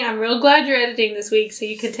I'm real glad you're editing this week so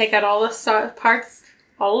you can take out all the parts,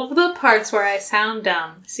 all of the parts where I sound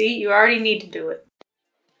dumb. See, you already need to do it.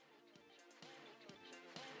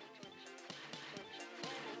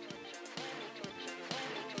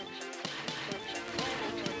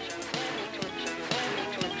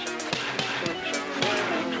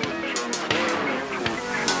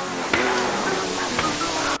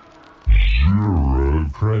 Zero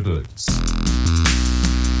credits.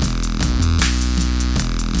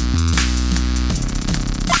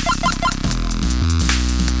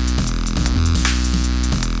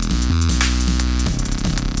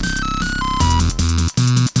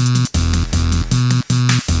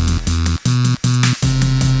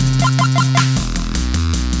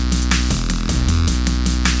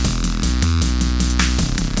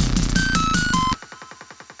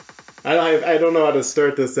 I don't know how to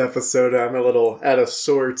start this episode. I'm a little out of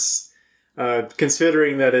sorts,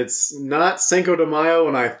 considering that it's not Cinco de Mayo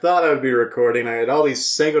and I thought I would be recording. I had all these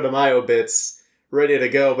Cinco de Mayo bits ready to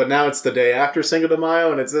go, but now it's the day after Cinco de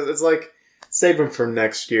Mayo, and it's like, save them for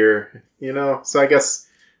next year, you know? So I guess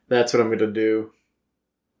that's what I'm going to do.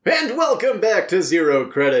 And welcome back to Zero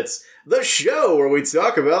Credits, the show where we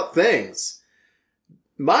talk about things.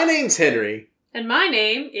 My name's Henry. And my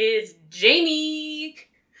name is Jamie.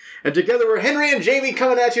 And together we're Henry and Jamie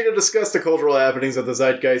coming at you to discuss the cultural happenings of the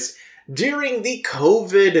zeitgeist during the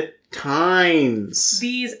COVID times.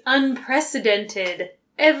 These unprecedented,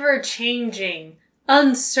 ever-changing,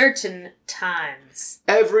 uncertain times.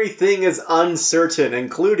 Everything is uncertain,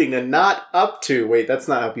 including and not up to, wait, that's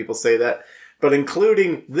not how people say that, but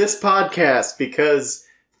including this podcast, because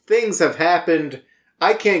things have happened.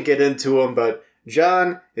 I can't get into them, but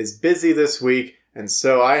John is busy this week. And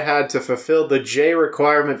so I had to fulfill the J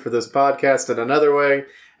requirement for this podcast in another way.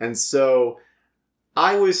 And so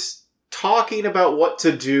I was talking about what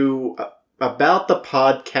to do about the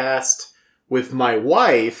podcast with my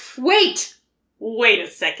wife. Wait a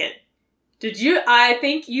second. I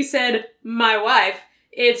think you said my wife.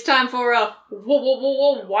 It's time for a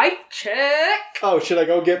wife check. Oh, should I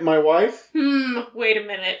go get my wife? Wait a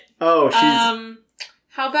minute. Oh, she's...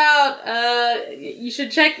 How about, you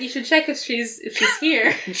should check if she's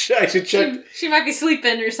here. I should check. She might be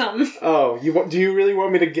sleeping or something. Oh, do you really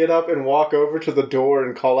want me to get up and walk over to the door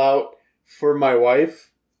and call out for my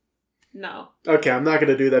wife? No. Okay, I'm not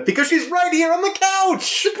going to do that because she's right here on the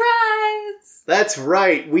couch! Surprise! That's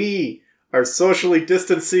right, we are socially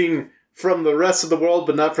distancing from the rest of the world,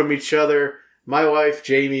 but not from each other. My wife,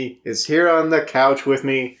 Jamie, is here on the couch with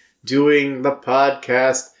me doing the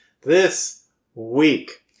podcast this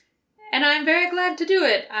week. And I'm very glad to do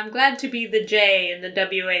it. I'm glad to be the J in the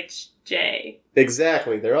WHJ.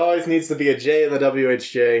 Exactly. There always needs to be a J in the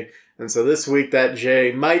WHJ. And so this week that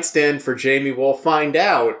J might stand for Jamie. We'll find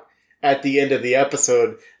out at the end of the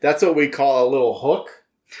episode. That's what we call a little hook.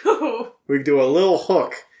 We do a little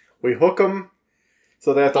hook. We hook them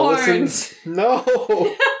so they have to listen.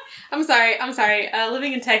 No. I'm sorry.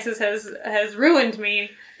 Living in Texas has ruined me.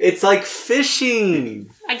 It's like fishing.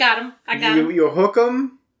 I got him. You hook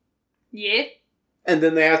them. Yeah. And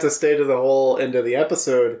then they have to stay to the whole end of the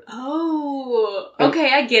episode. Oh.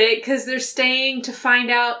 Okay, I get it. Because they're staying to find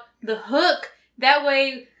out the hook. That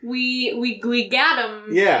way we got them.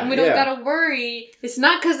 Yeah. And we don't gotta worry. It's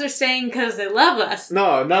not because they're staying because they love us.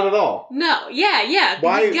 No, not at all. No. Yeah.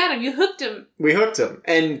 Why? You got them. You hooked them. We hooked them.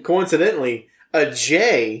 And coincidentally, a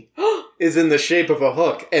J is in the shape of a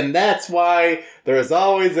hook. And that's why there is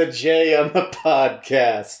always a J on the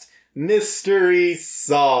podcast. Mystery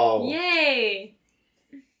solved. Yay.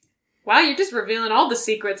 Wow, you're just revealing all the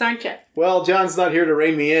secrets, aren't you? Well, John's not here to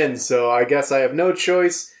rein me in, so I guess I have no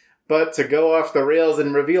choice but to go off the rails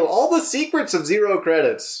and reveal all the secrets of Zero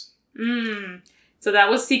Credits. So that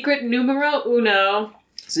was secret numero uno.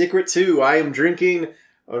 Secret 2, I am drinking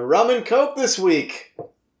a rum and coke this week.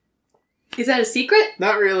 Is that a secret?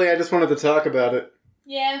 Not really, I just wanted to talk about it.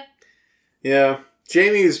 Yeah. Yeah.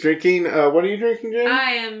 Jamie is drinking, what are you drinking, Jamie?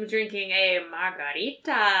 I am drinking a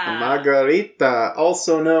margarita. A margarita,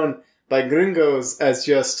 also known by gringos as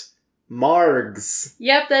just margs.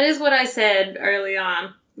 Yep, that is what I said early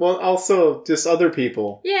on. Well, also just other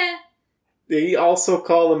people. Yeah. They also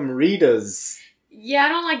call them Ritas. Yeah, I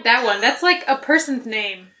don't like that one. That's like a person's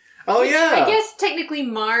name. Oh, yeah. I guess technically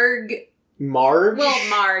Marge? Well,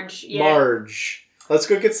 Marge, yeah. Marge. Let's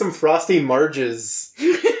go get some frosty Marges.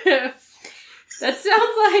 That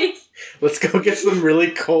sounds like... Let's go get some really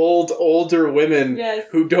cold, older women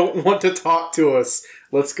who don't want to talk to us.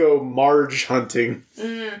 Let's go Marge hunting.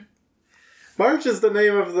 Marge is the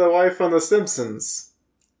name of the wife on The Simpsons.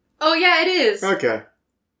 Oh, yeah, it is. Okay.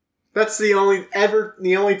 That's the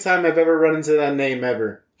only time I've ever run into that name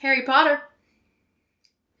ever. Harry Potter.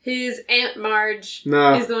 His Aunt Marge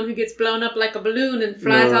No. is the one who gets blown up like a balloon and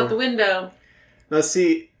flies out the window. Now,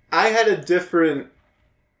 see, I had a different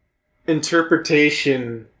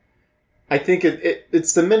interpretation. I think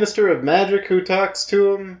it's the Minister of Magic who talks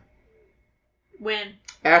to him. When?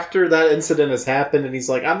 After that incident has happened, and he's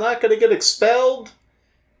like, I'm not going to get expelled.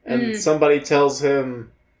 And somebody tells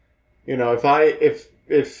him, you know,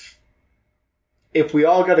 if we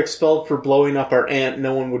all got expelled for blowing up our aunt,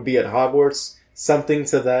 no one would be at Hogwarts. Something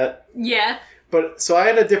to that. Yeah. But, so I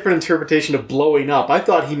had a different interpretation of blowing up. I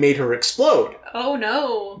thought he made her explode. Oh,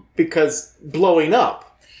 no. Because blowing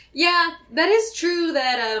up. Yeah, that is true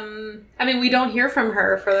that, I mean, we don't hear from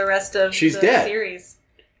her for the rest of She's the dead. series.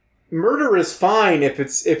 Murder is fine if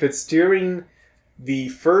it's during the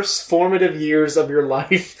first formative years of your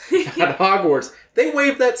life at Hogwarts. They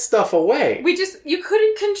wave that stuff away. You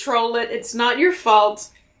couldn't control it. It's not your fault.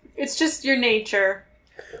 It's just your nature.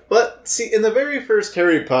 But, see, in the very first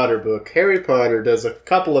Harry Potter book, Harry Potter does a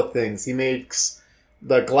couple of things. He makes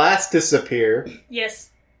the glass disappear.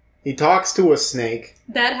 Yes. He talks to a snake.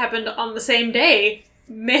 That happened on the same day.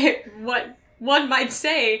 What one might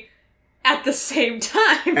say, at the same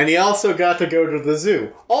time. And he also got to go to the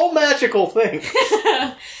zoo. All magical things.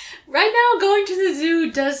 Right now, going to the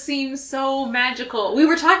zoo does seem so magical. We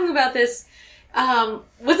were talking about this,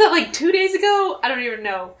 was that like 2 days ago? I don't even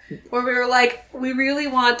know. Where we were like, we really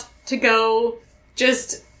want to go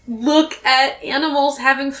just look at animals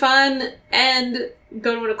having fun and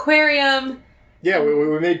go to an aquarium. Yeah,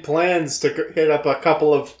 we made plans to hit up a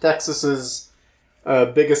couple of Texas's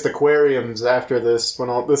biggest aquariums after this, when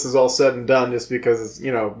all this is all said and done, just because,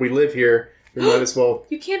 you know, we live here. We might as well...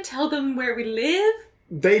 You can't tell them where we live?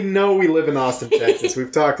 They know we live in Austin, Texas.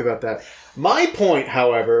 We've talked about that. My point,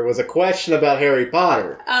 however, was a question about Harry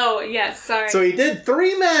Potter. Oh, yes, sorry. So he did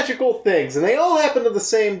 3 magical things, and they all happened on the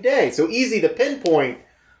same day. So easy to pinpoint.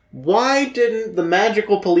 Why didn't the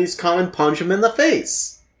magical police come and punch him in the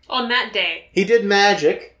face? On that day. He did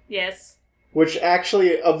magic. Yes. Which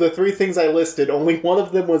actually, of the 3 things I listed, only one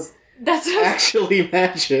of them was actually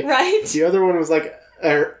magic. Right? The other one was like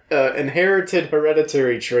an inherited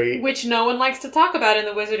hereditary trait. Which no one likes to talk about in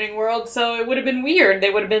the wizarding world, so it would have been weird. They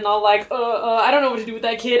would have been all like, I don't know what to do with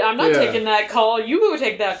that kid. I'm not taking that call. You go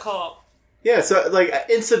take that call. Yeah, so, like,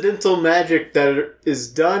 incidental magic that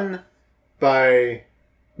is done by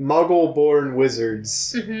Muggle-born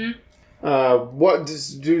wizards. Mm-hmm. What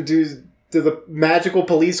do the magical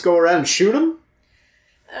police go around and shoot them?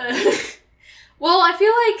 Well, I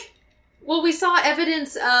feel like, we saw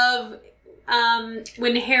evidence of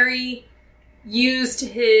when Harry used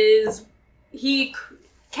he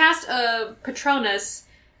cast a Patronus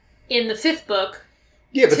in the 5th book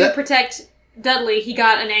to protect Dudley. He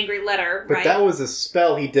got an angry letter, but right? that was a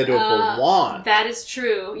spell he did with a wand. That is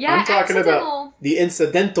true. Yeah, I'm talking about the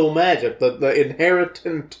incidental magic, the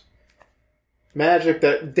inherent magic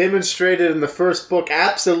that demonstrated in the first book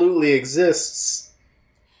absolutely exists.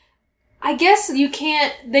 I guess they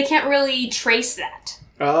can't really trace that.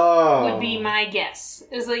 Oh. Would be my guess.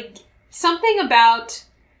 It's like something about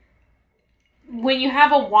when you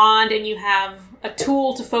have a wand and you have a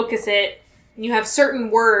tool to focus it, and you have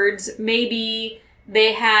certain words, maybe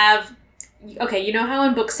they have... Okay, you know how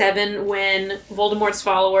in Book 7 when Voldemort's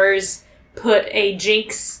followers put a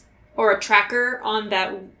jinx or a tracker on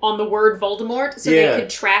the word Voldemort so they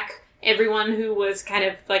could track everyone who was kind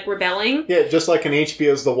of like rebelling? Yeah, just like in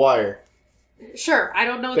HBO's The Wire. Sure, I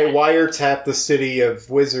don't know They wiretap the city of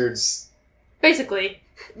wizards. Basically.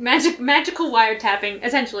 Magical wiretapping,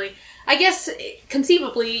 essentially. I guess,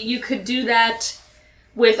 conceivably, you could do that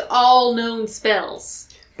with all known spells.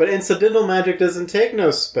 But incidental magic doesn't take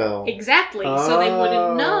no spell. Exactly, so they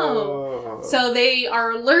wouldn't know. So they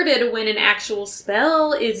are alerted when an actual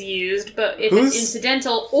spell is used, but if it's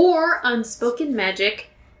incidental or unspoken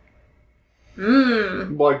magic...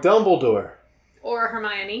 Like Dumbledore. Or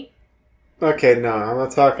Hermione. Okay, no, I'm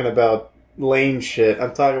not talking about lame shit.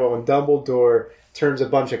 I'm talking about when Dumbledore turns a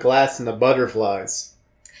bunch of glass into butterflies.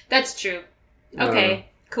 That's true. Okay,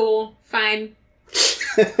 cool, fine.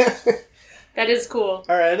 That is cool.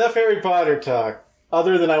 Alright, enough Harry Potter talk.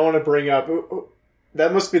 Other than I want to bring up,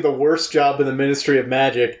 that must be the worst job in the Ministry of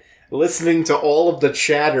Magic, listening to all of the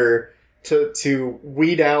chatter to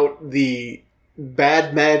weed out the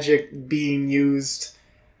bad magic being used,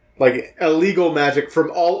 like illegal magic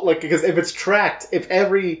from all, like, because if it's tracked, if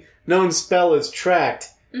every known spell is tracked,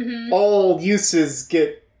 all uses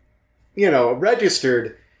get,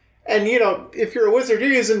 registered. And, if you're a wizard, you're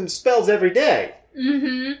using spells every day.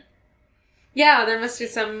 Yeah, there must be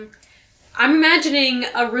some... I'm imagining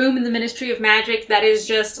a room in the Ministry of Magic that is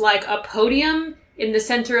just like a podium in the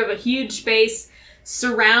center of a huge space,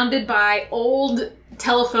 surrounded by old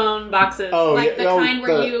telephone boxes. Oh, like yeah, the kind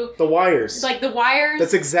where the wires. It's like the wires.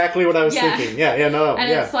 That's exactly what I was Yeah. thinking. Yeah, no. And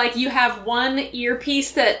yeah. it's like you have one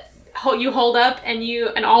earpiece that you hold up,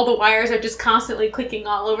 and all the wires are just constantly clicking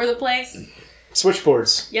all over the place.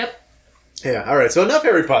 Switchboards. Yep. Yeah, alright, so enough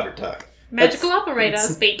Harry Potter talk. Magical operator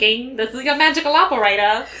speaking. This is a magical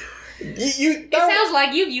operator. It Sounds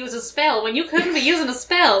like you've used a spell when you couldn't be using a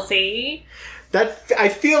spell, see? I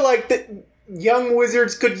feel like that young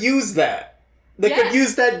wizards could use that. They could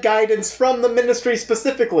use that guidance from the ministry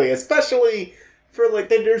specifically, especially for, like,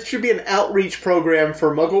 there should be an outreach program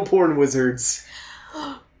for muggle-born wizards.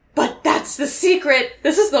 But that's the secret!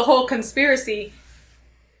 This is the whole conspiracy.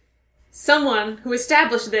 Someone who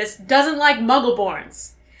established this doesn't like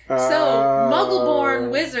Muggleborns. So, Muggle-born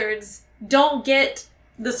wizards don't get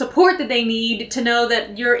the support that they need to know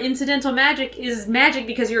that your incidental magic is magic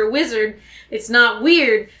because you're a wizard. It's not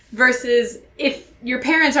weird. Versus, if your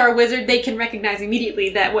parents are a wizard, they can recognize immediately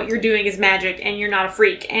that what you're doing is magic and you're not a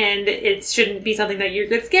freak. And it shouldn't be something that you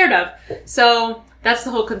get scared of. So, that's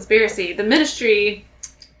the whole conspiracy. The Ministry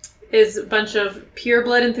is a bunch of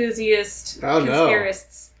pure-blood enthusiast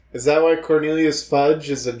conspiracists. No. Is that why Cornelius Fudge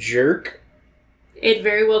is a jerk? It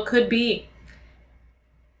very well could be.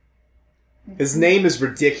 His name is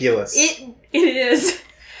ridiculous. It is.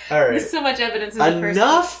 All right. There's so much evidence in the first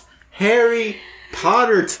Enough Harry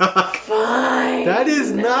Potter talk. Fine. That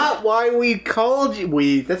is not why we called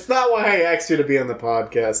you. That's not why I asked you to be on the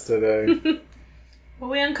podcast today.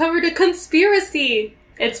 Well, we uncovered a conspiracy.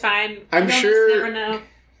 It's fine. I'm You'll sure. just never know.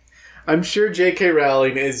 I'm sure J.K.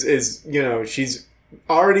 Rowling is she's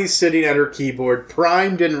already sitting at her keyboard,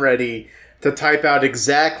 primed and ready to type out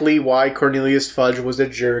exactly why Cornelius Fudge was a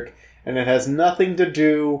jerk, and it has nothing to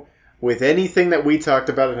do with anything that we talked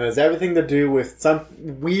about. It has everything to do with some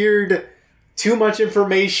weird, too much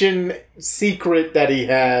information secret that he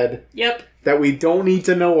had. Yep. That we don't need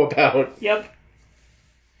to know about. Yep.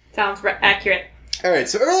 Sounds accurate. Alright,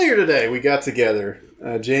 so earlier today we got together,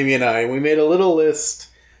 Jamie and I, and we made a little list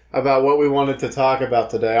about what we wanted to talk about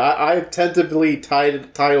today. I've tentatively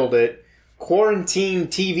titled it Quarantine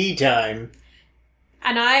TV Time.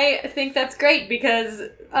 And I think that's great because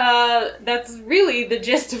that's really the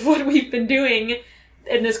gist of what we've been doing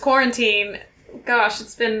in this quarantine. Gosh,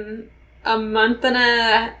 it's been a month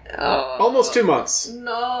and almost 2 months.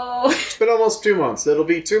 No. It's been almost 2 months. It'll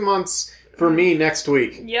be 2 months for me next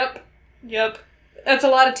week. Yep. That's a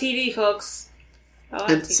lot of TV, folks.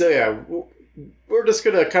 So yeah, we're just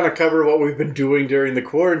going to kind of cover what we've been doing during the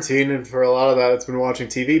quarantine, and for a lot of that it's been watching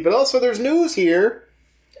TV. But also there's news here.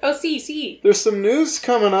 Oh, see. There's some news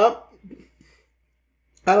coming up.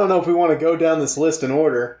 I don't know if we want to go down this list in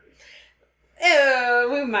order.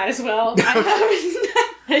 We might as well.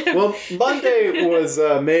 Well, Monday was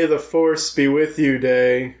May the 4th be with you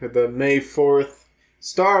day, the May 4th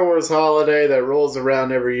Star Wars holiday that rolls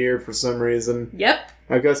around every year for some reason. Yep.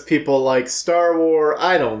 I guess people like Star Wars,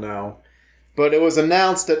 I don't know. But it was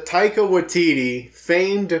announced that Taika Waititi,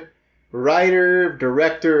 famed writer,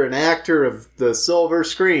 director, and actor of the silver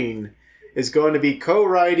screen, is going to be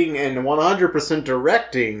co-writing and 100%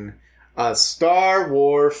 directing a Star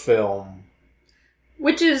Wars film.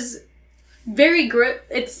 Which is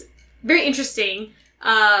it's very interesting.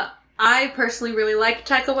 I personally really like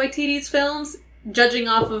Taika Waititi's films, judging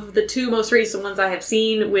off of the two most recent ones I have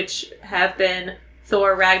seen, which have been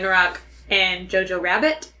Thor Ragnarok and Jojo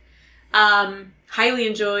Rabbit. Highly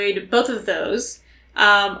enjoyed both of those.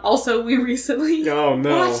 Also, we recently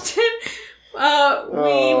watched it.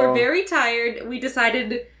 We were very tired. We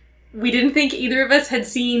decided we didn't think either of us had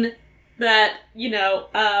seen that,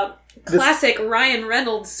 classic Ryan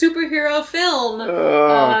Reynolds superhero film.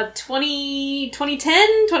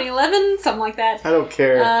 2010, 2011, something like that. I don't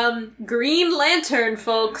care. Green Lantern,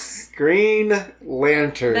 folks. Green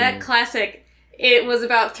Lantern. That classic. It was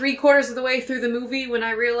about 3/4 of the way through the movie when I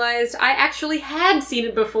realized I actually had seen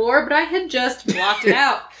it before, but I had just blocked it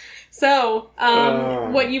out. So,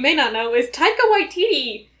 what you may not know is Taika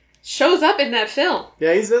Waititi shows up in that film.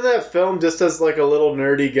 Yeah, he's in that film just as like a little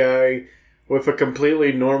nerdy guy with a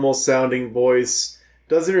completely normal sounding voice.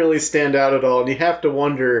 Doesn't really stand out at all, and you have to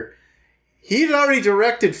wonder, he'd already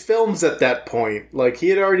directed films at that point. Like, he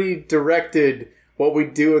had already directed What We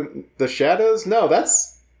Do in the Shadows? No,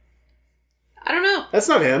 I don't know. That's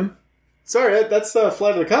not him. Sorry, that's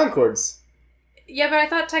Flight of the Conchords. Yeah, but I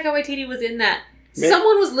thought Taika Waititi was in that. Maybe.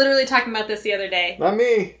 Someone was literally talking about this the other day. Not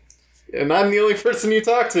me. And I'm the only person you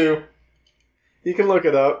talk to. You can look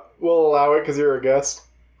it up. We'll allow it because you're a guest.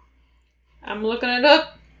 I'm looking it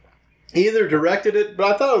up. He either directed it,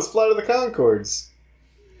 but I thought it was Flight of the Conchords.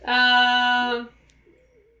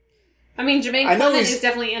 I mean, Jermaine Clement is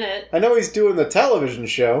definitely in it. I know he's doing the television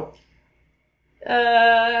show.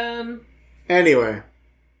 Anyway.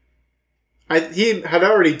 He had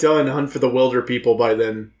already done Hunt for the Wilder People by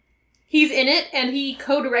then. He's in it, and he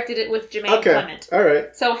co-directed it with Jermaine Clement.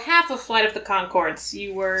 Alright. So half of Flight of the Conchords,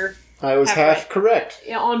 you were... I was half right. correct.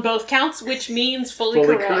 On both counts, which means fully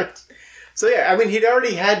correct. So yeah, I mean, he'd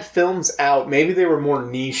already had films out. Maybe they were more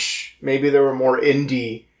niche. Maybe they were more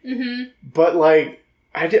indie. Mm-hmm. But, like,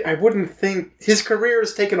 I wouldn't think... His career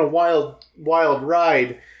has taken a wild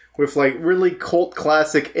ride with, like, really cult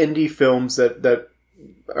classic indie films that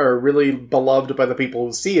are really beloved by the people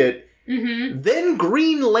who see it. Mm-hmm. Then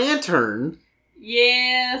Green Lantern.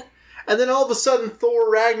 Yeah. And then all of a sudden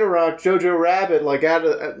Thor Ragnarok, Jojo Rabbit, like out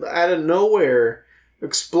of nowhere,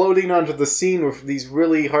 exploding onto the scene with these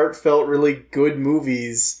really heartfelt, really good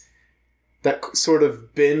movies that sort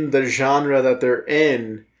of bend the genre that they're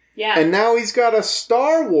in. Yeah. And now he's got a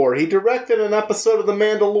Star Wars. He directed an episode of The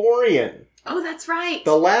Mandalorian. Oh, that's right.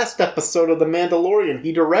 The last episode of The Mandalorian.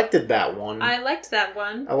 He directed that one. I liked that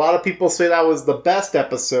one. A lot of people say that was the best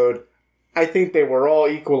episode. I think they were all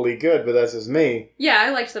equally good, but that's just me. Yeah,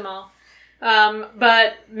 I liked them all.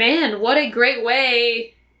 But, man, what a great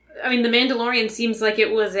way... I mean, The Mandalorian seems like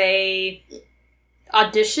it was a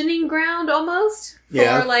auditioning ground, almost.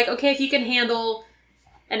 For, like, okay, if you can handle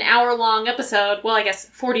an hour-long episode, well, I guess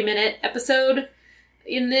 40-minute episode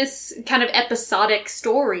in this kind of episodic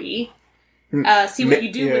story, see what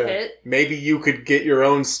you do with it. Maybe you could get your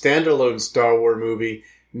own standalone Star Wars movie.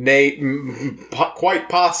 Quite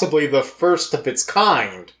possibly the first of its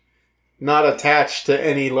kind, not attached to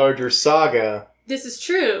any larger saga. This is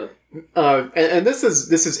true. And this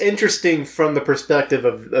is interesting from the perspective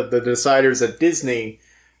of the deciders at Disney,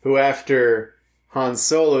 who after Han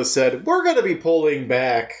Solo said, we're going to be pulling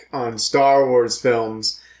back on Star Wars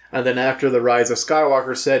films, and then after The Rise of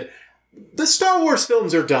Skywalker said, the Star Wars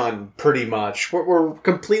films are done, pretty much. We're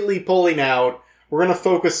completely pulling out. We're going to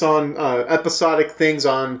focus on episodic things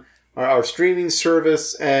on our streaming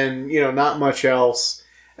service and, not much else.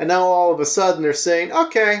 And now all of a sudden they're saying,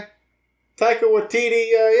 okay, Taika Waititi,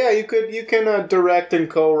 you can direct and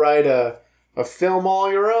co-write a film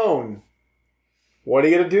all your own. What are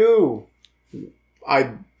you going to do?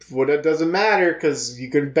 It doesn't matter, because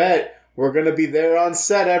you can bet we're going to be there on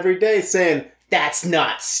set every day saying, that's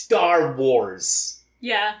not Star Wars.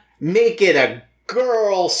 Yeah. Make it a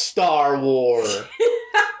girl Star Wars.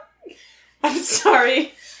 I'm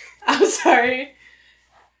sorry.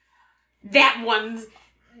 That one's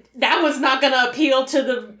not gonna appeal to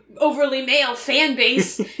the overly male fan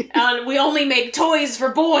base. We only make toys for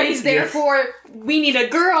boys, therefore we need a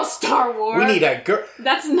girl Star Wars. We need a girl.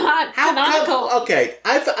 That's not canonical. Okay,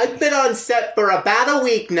 I've been on set for about a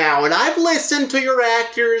week now, and I've listened to your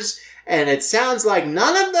actors, and it sounds like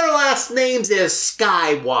none of their last names is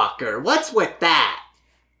Skywalker. What's with that?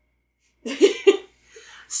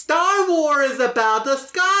 Star Wars is about the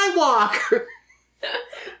Skywalker.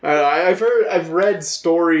 I've read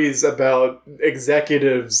stories about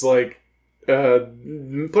executives like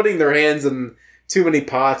putting their hands in too many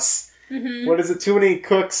pots. Mm-hmm. What is it? Too many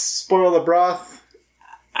cooks spoil the broth.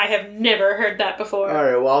 I have never heard that before. All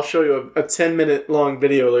right, well, I'll show you a 10-minute long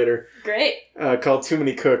video later. Great. Called Too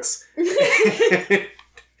Many Cooks.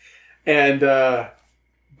 And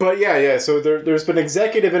but yeah. So there's been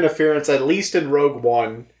executive interference, at least in Rogue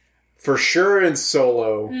One, for sure in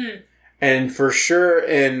Solo. And for sure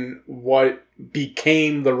in what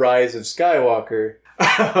became The Rise of Skywalker.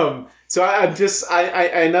 So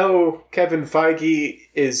I know Kevin Feige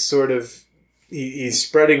is sort of, he's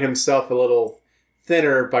spreading himself a little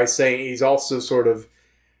thinner by saying he's also sort of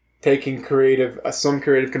taking some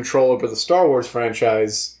creative control over the Star Wars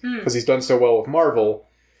franchise, because he's done so well with Marvel.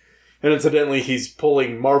 And incidentally, he's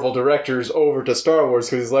pulling Marvel directors over to Star Wars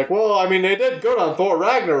because he's like, well, I mean, they did good on Thor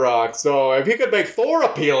Ragnarok, so if he could make Thor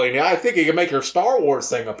appealing, I think he can make your Star Wars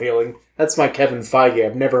thing appealing. That's my Kevin Feige.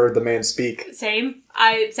 I've never heard the man speak. Same.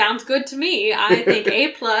 It sounds good to me. I think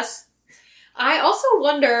A+. I also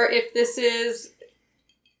wonder if this is...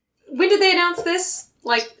 When did they announce this?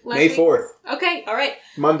 Like last May week? 4th. Okay, all right.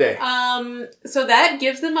 Monday. So that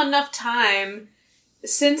gives them enough time,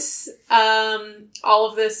 since all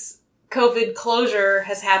of this COVID closure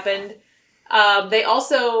has happened. They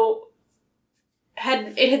also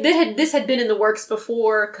this had been in the works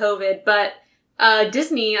before COVID, but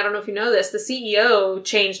Disney, I don't know if you know this, the CEO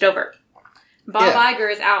changed over. Bob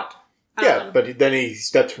Iger is out. But then he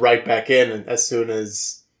stepped right back in as soon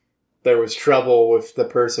as there was trouble with the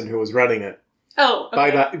person who was running it. Oh,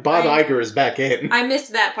 okay. Bob Iger is back in. I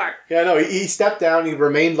missed that part. Yeah, no, he stepped down. He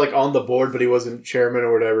remained like on the board, but he wasn't chairman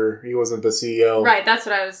or whatever. He wasn't the CEO. Right, that's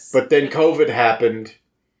what I was... But then COVID happened,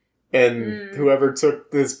 and whoever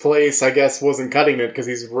took his place, I guess, wasn't cutting it because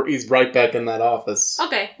he's right back in that office.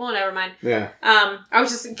 Okay, well, never mind. Yeah. I was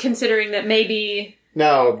just considering that maybe...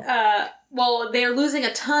 No. Well, they're losing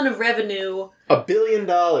a ton of revenue. $1 billion.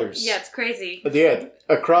 Yeah, it's crazy. Yeah,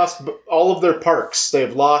 across all of their parks,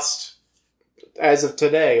 they've lost, as of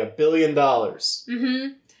today, $1 billion.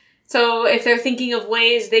 Mm-hmm. So if they're thinking of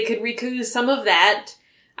ways they could recoup some of that,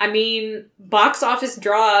 I mean, box office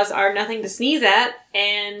draws are nothing to sneeze at,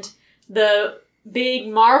 and the big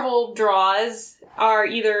Marvel draws are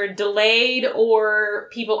either delayed or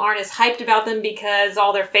people aren't as hyped about them because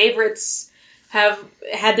all their favorites have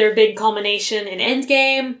had their big culmination in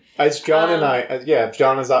Endgame. As John and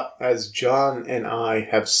I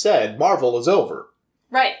have said, Marvel is over.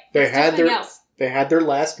 Right. They had their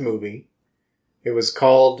last movie. It was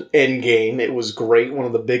called Endgame. It was great, one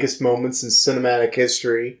of the biggest moments in cinematic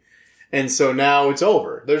history. And so now it's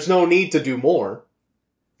over. There's no need to do more.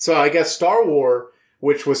 So I guess Star Wars,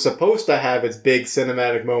 which was supposed to have its big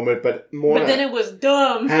cinematic moment, but then it was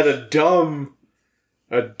dumb. Had a dumb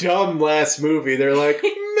last movie. They're like,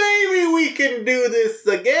 maybe we can do this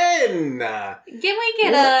again. Can we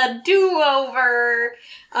get a do-over?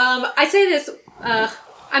 I say this,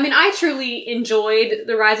 I truly enjoyed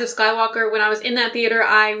The Rise of Skywalker. When I was in that theater,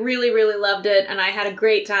 I really, really loved it, and I had a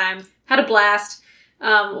great time. Had a blast.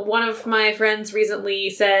 One of my friends recently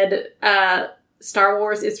said, Star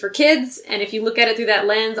Wars is for kids, and if you look at it through that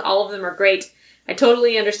lens, all of them are great. I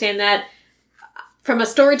totally understand that. From a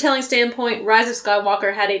storytelling standpoint, Rise of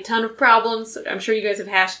Skywalker had a ton of problems. I'm sure you guys have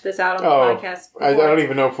hashed this out on the podcast before. I don't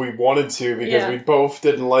even know if we wanted to because we both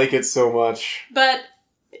didn't like it so much. But,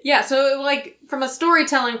 yeah, so, from a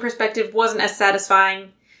storytelling perspective, wasn't as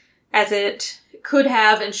satisfying as it could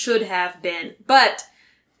have and should have been. But,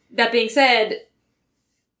 that being said,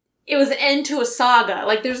 it was an end to a saga.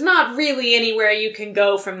 There's not really anywhere you can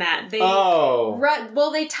go from that. They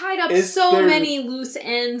tied up many loose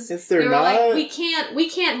ends. Is there they were not? We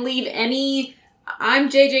can't leave any. I'm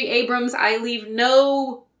J.J. Abrams. I leave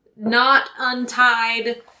no knot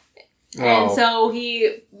untied. Oh. And so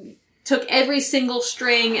he took every single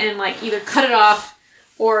string and either cut it off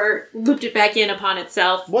or looped it back in upon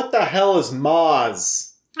itself. What the hell is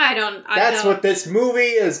Maz? That's what this movie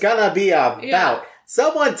is gonna be about. Yeah.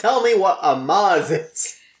 Someone tell me what a Maz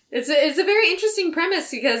is. It's a very interesting premise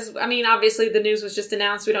because, obviously the news was just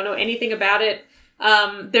announced. We don't know anything about it.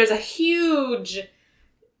 There's a huge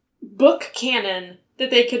book canon that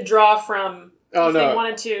they could draw from if they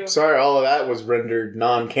wanted to. Sorry, all of that was rendered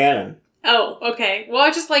non-canon. Oh, okay. Well,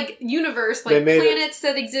 it's just universe, planets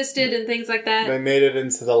that existed and things like that. They made it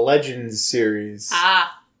into the Legends series.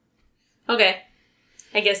 Ah. Okay.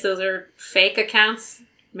 I guess those are fake accounts.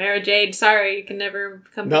 Mara Jade, sorry, you can never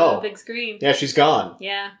come to the big screen. Yeah, she's gone.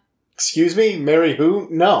 Yeah. Excuse me? Mary who?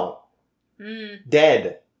 No.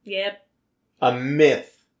 Dead. Yep. A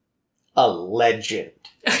myth. A legend.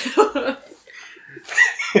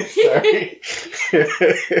 Sorry.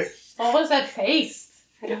 What was that face?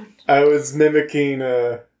 I was mimicking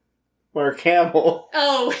Mark Hamill.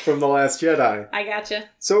 Oh. From The Last Jedi. I gotcha.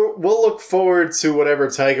 So we'll look forward to whatever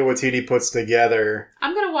Taika Waititi puts together.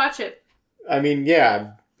 I'm gonna watch it.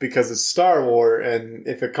 Yeah, because it's Star Wars, and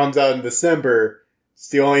if it comes out in December, it's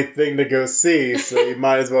the only thing to go see, so you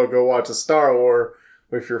might as well go watch a Star Wars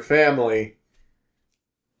with your family.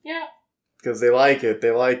 Yeah. Because they like it. They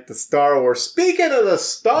like the Star Wars. Speaking of the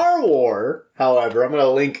Star Wars, however, I'm going to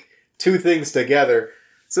link two things together.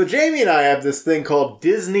 So Jamie and I have this thing called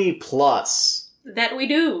Disney Plus. That we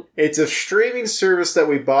do. It's a streaming service that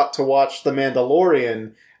we bought to watch The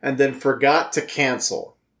Mandalorian, and then forgot to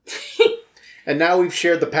cancel. And now we've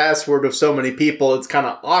shared the password with so many people, it's kind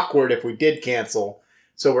of awkward if we did cancel.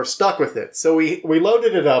 So we're stuck with it. So we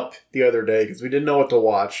loaded it up the other day because we didn't know what to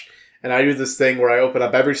watch. And I do this thing where I open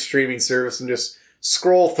up every streaming service and just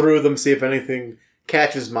scroll through them, see if anything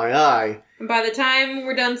catches my eye. And by the time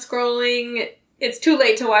we're done scrolling, it's too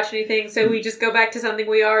late to watch anything, so we just go back to something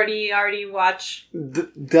we already watch.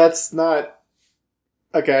 That's not...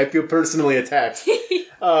 Okay, I feel personally attacked.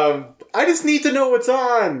 I just need to know what's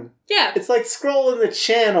on. Yeah. It's like scrolling the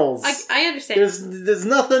channels. I understand. There's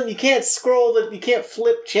nothing, you can't you can't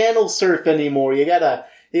flip channel surf anymore. You gotta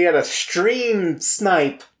stream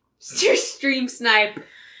snipe. Your stream snipe.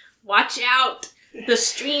 Watch out. The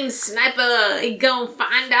stream sniper is gonna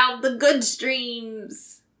find out the good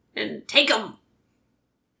streams and take them.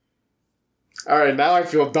 Alright, now I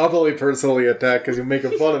feel doubly personally attacked because you're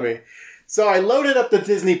making fun of me. So I loaded up the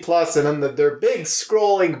Disney Plus, and on their big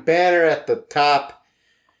scrolling banner at the top,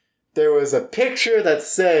 there was a picture that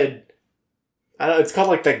said, I don't know, it's called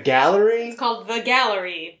like The Gallery? It's called The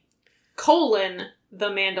Gallery, The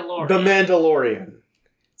Mandalorian. The Mandalorian.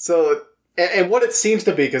 So, and what it seems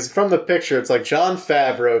to be, because from the picture, it's like Jon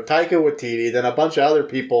Favreau, Taika Waititi, then a bunch of other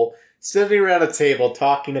people sitting around a table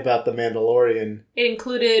talking about The Mandalorian. It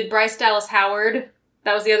included Bryce Dallas Howard.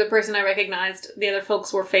 That was the other person I recognized. The other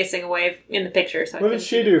folks were facing away in the picture. So what did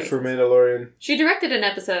she do for Mandalorian? She directed an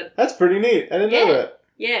episode. That's pretty neat. I didn't know that.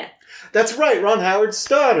 Yeah. That's right, Ron Howard's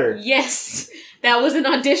daughter. Yes. That was an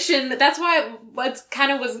audition. That's why it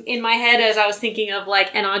kind of was in my head as I was thinking of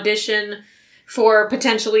like an audition for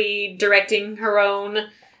potentially directing her own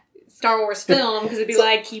Star Wars film. Because it'd be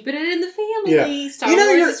like, keeping it in the family. Yeah. Star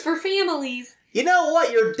Wars is for families. You know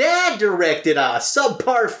what? Your dad directed a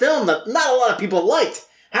subpar film that not a lot of people liked.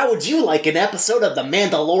 How would you like an episode of The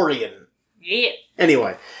Mandalorian? Yeah.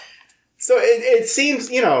 Anyway, so it seems,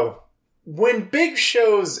 when big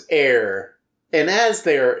shows air, and as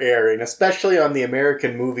they are airing, especially on the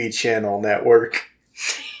American Movie Channel network,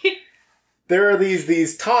 there are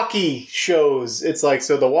these talkie shows. It's like,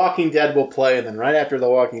 so The Walking Dead will play, and then right after The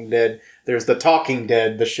Walking Dead, there's The Talking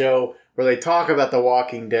Dead, the show where they talk about The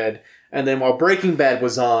Walking Dead. And then while Breaking Bad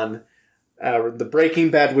was on, the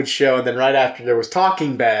Breaking Bad would show, and then right after there was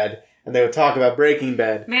Talking Bad, and they would talk about Breaking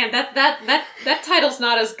Bad. Man, that title's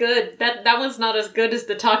not as good. That one's not as good as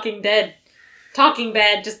The Talking Dead. Talking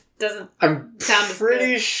Bad just doesn't sound as good. I'm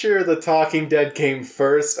pretty sure The Talking Dead came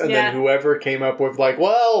first, and then whoever came up with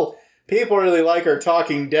people really like our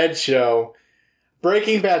Talking Dead show.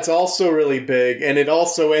 Breaking Bad's also really big, and it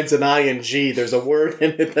also ends in ing. There's a word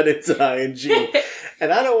in it that it's an ing.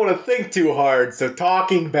 And I don't want to think too hard, so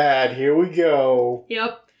Talking Bad, here we go.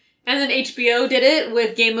 Yep. And then HBO did it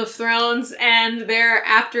with Game of Thrones, and they're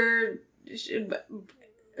after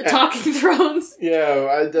Talking Thrones. Yeah,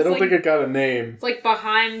 I don't think it got a name. It's like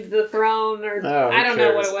Behind the Throne, or I don't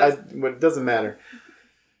know what it was. It doesn't matter.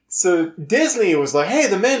 So Disney was like, hey,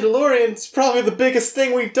 The Mandalorian is probably the biggest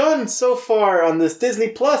thing we've done so far on this Disney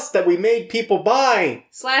Plus that we made people buy.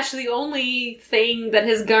 / the only thing that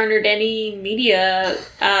has garnered any media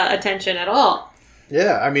attention at all.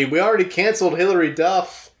 Yeah, I mean, we already canceled Hilary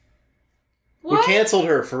Duff. What? We canceled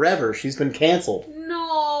her forever. She's been canceled.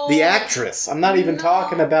 No. The actress. I'm not even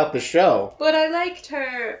talking about the show. But I liked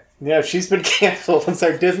her. Yeah, she's been canceled. I'm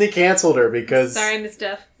sorry, Disney canceled her because... Sorry, Miss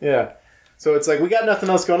Duff. Yeah. So it's like, we got nothing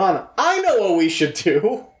else going on. I know what we should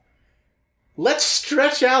do. Let's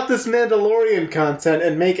stretch out this Mandalorian content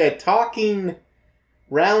and make a talking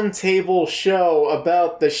roundtable show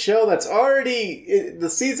about the show that's already... The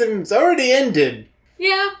season's already ended.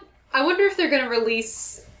 Yeah. I wonder if they're going to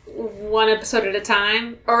release one episode at a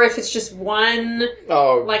time, or if it's just one,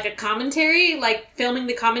 like a commentary, like filming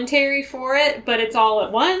the commentary for it, but it's all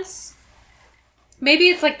at once. Maybe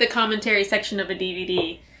it's like the commentary section of a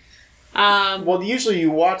DVD. Well, usually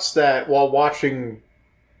you watch that while watching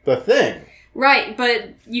the thing. Right, but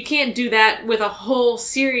you can't do that with a whole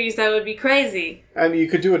series. That would be crazy. I mean, you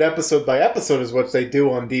could do it episode by episode is what they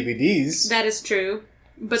do on DVDs. That is true.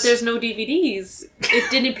 But there's no DVDs. It's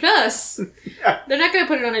Disney Plus. Yeah. They're not going to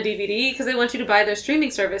put it on a DVD because they want you to buy their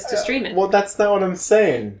streaming service to stream it. Well, that's not what I'm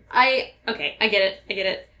saying. I get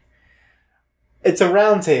it. It's a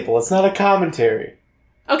roundtable. It's not a commentary.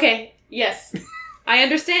 Okay, yes. I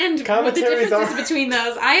understand what the difference is between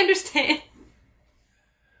those. I understand.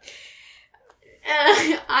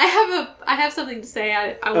 I have something to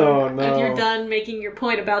say. If you're done making your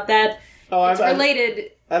point about that, it's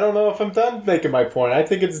related. I don't know if I'm done making my point. I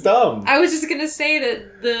think it's dumb. I was just going to say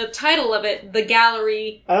that the title of it, The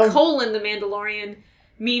Gallery, The Mandalorian,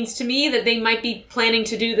 means to me that they might be planning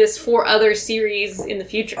to do this for other series in the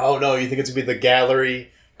future. Oh no, you think it's going to be The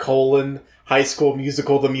Gallery, High School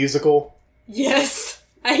Musical, the musical? Yes,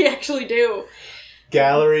 I actually do.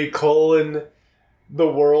 Gallery, The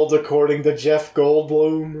World According to Jeff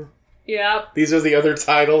Goldblum. Yeah. These are the other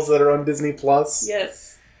titles that are on Disney Plus.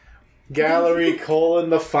 Yes. Gallery,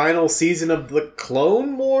 the final season of the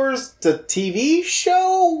Clone Wars, the TV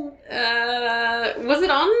show? Was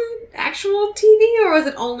it on actual TV, or was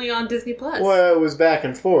it only on Disney Plus? Well, it was back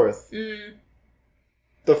and forth.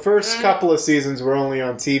 The first couple of seasons were only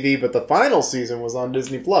on TV, but the final season was on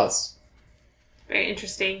Disney Plus. Very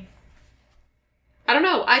interesting. I don't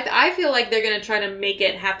know. I feel like they're going to try to make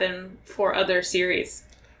it happen for other series.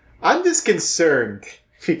 I'm just concerned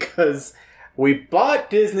because we bought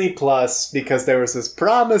Disney Plus because there was this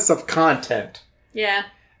promise of content. Yeah.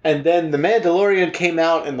 And then The Mandalorian came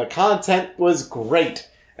out and the content was great.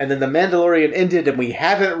 and then The Mandalorian ended, and we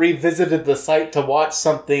haven't revisited the site to watch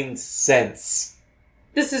something since.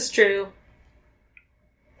 This is true.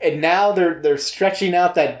 And now they're stretching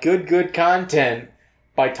out that good content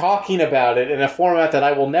by talking about it in a format that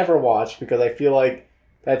I will never watch because I feel like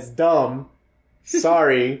that's dumb.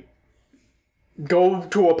 Sorry. Go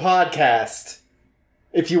to a podcast.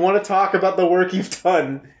 If you want to talk about the work you've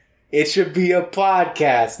done, it should be a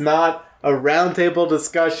podcast, not a roundtable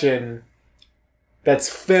discussion that's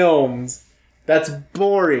filmed. That's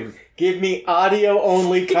boring. Give me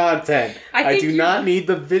audio-only content. I do not need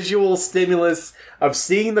the visual stimulus of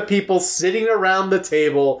seeing the people sitting around the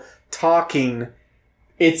table talking.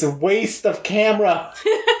 It's a waste of camera.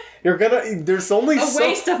 There's only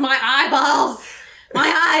waste of my eyeballs.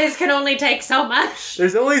 My eyes can only take so much.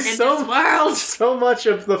 There's only in this world. So much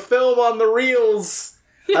of the film on the reels.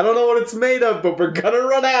 I don't know what it's made of, but we're gonna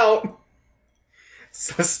run out.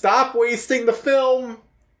 So stop wasting the film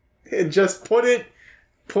and just put it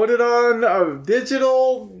on a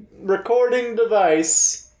digital recording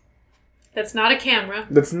device. That's not a camera.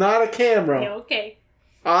 That's not a camera. Yeah, okay.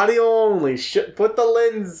 Audio only. Put the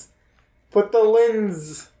lens.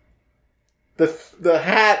 The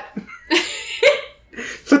hat.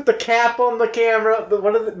 Put the cap on the camera. The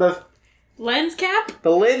lens cap?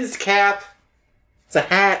 The lens cap. It's a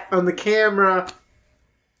hat on the camera.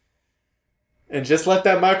 And just let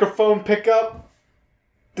that microphone pick up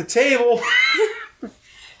the table.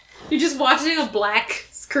 You're just watching a black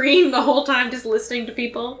screen the whole time, just listening to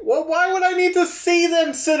people? Well, why would I need to see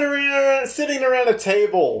them sitting around a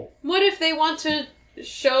table? What if they want to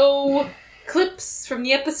show clips from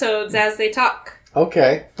the episodes as they talk?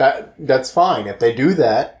 Okay, that's fine. If they do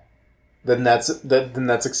that, then that's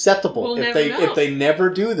acceptable. We'll If they never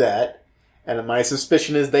do that, and my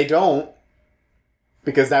suspicion is they don't,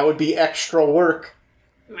 because that would be extra work.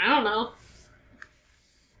 I don't know.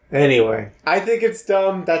 Anyway, I think it's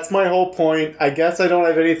dumb. That's my whole point. I guess I don't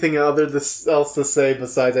have anything else to say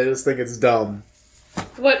besides I just think it's dumb.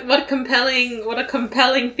 What a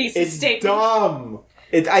compelling thesis statement.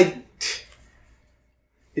 It's dumb.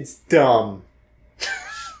 It's dumb.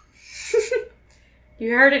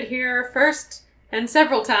 You heard it here first and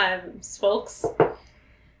several times, folks.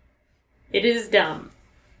 It is dumb.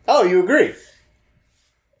 Oh, you agree?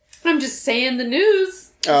 I'm just saying the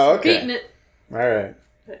news. Oh, okay. Repeating it. All right.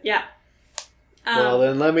 But yeah. Well,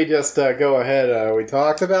 then let me just go ahead. We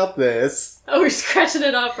talked about this. Oh, we're scratching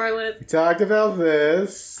it off our list. We talked about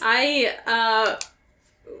this. I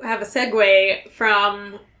have a segue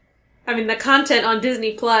from... the content on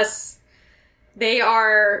Disney Plus. They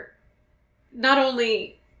are not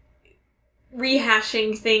only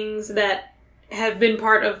rehashing things that have been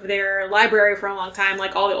part of their library for a long time,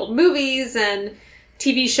 like all the old movies and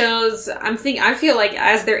TV shows. I feel like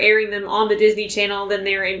as they're airing them on the Disney Channel, then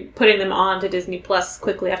they're putting them on to Disney Plus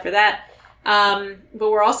quickly after that.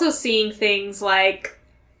 But we're also seeing things like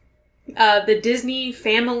the Disney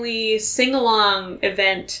Family Sing-Along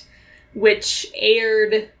event, which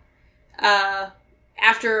aired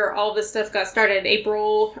after all this stuff got started,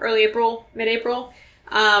 early April, mid-April.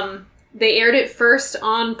 They aired it first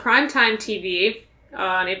on Primetime TV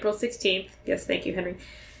on April 16th. Yes, thank you, Henry.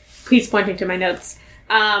 Please pointing to my notes.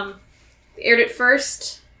 Aired it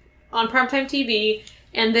first on Primetime TV,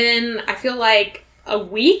 and then I feel like a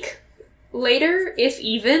week later, if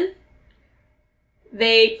even,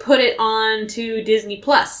 they put it on to Disney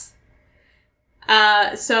Plus.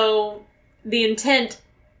 So the intent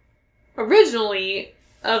originally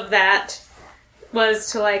of that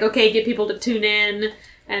was to get people to tune in,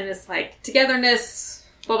 and it's togetherness,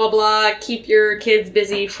 blah blah blah, keep your kids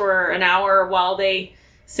busy for an hour while they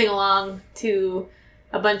sing along to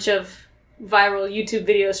a bunch of viral YouTube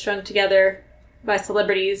videos strung together by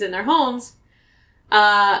celebrities in their homes,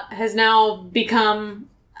 has now become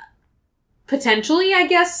potentially, I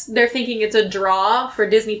guess, they're thinking it's a draw for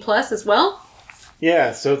Disney Plus as well.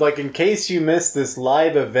 Yeah, so in case you missed this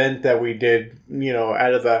live event that we did,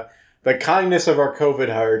 out of the kindness of our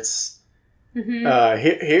COVID hearts,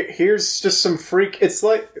 here's just some free...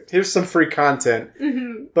 here's some free content.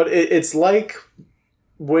 Mm-hmm. But it's like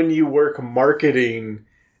when you work marketing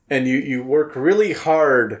and you work really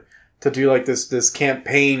hard to do this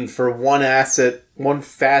campaign for one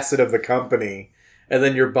facet of the company, and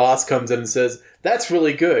then your boss comes in and says, "That's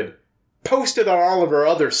really good. Post it on all of our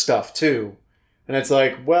other stuff too." And it's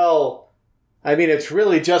it's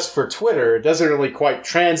really just for Twitter. It doesn't really quite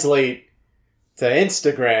translate to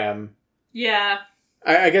Instagram. Yeah.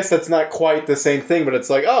 I guess that's not quite the same thing, but it's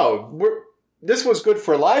this was good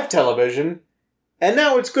for live television, and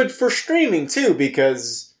now it's good for streaming too,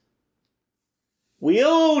 because we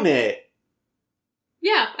own it.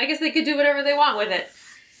 Yeah, I guess they could do whatever they want with it.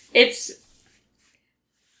 It's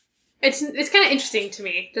kind of interesting to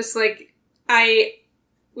me. Just like, I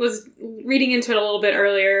was reading into it a little bit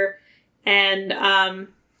earlier, and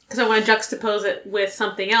because I want to juxtapose it with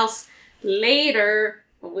something else later.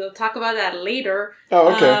 We'll talk about that later.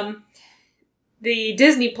 Oh, okay. The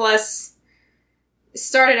Disney Plus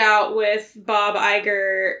started out with Bob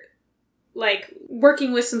Iger, like,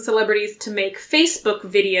 working with some celebrities to make Facebook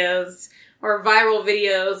videos or viral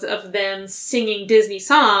videos of them singing Disney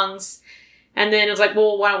songs. And then it was like,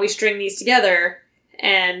 well, why don't we string these together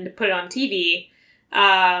and put it on TV?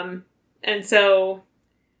 And so,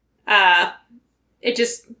 it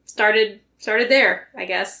just started there, I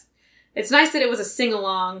guess. It's nice that it was a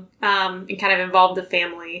sing-along, and kind of involved the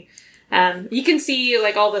family. You can see,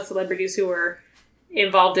 like, all the celebrities who were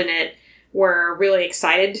involved in it were really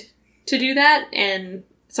excited to do that, and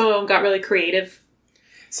some of them got really creative.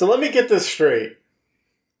 So let me get this straight.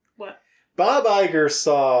 What? Bob Iger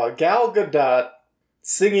saw Gal Gadot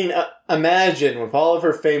singing Imagine with all of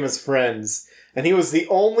her famous friends, and he was the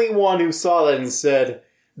only one who saw that and said,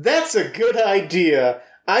 "That's a good idea.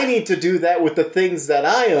 I need to do that with the things that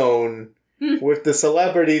I own, with the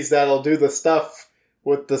celebrities that'll do the stuff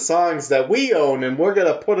with the songs that we own, and we're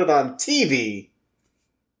gonna put it on TV."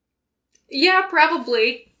 Yeah,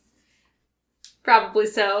 probably. Probably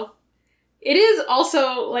so. It is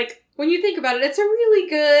also, like, when you think about it, it's a really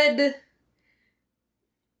good...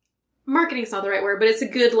 Marketing's not the right word, but it's a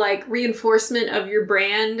good, like, reinforcement of your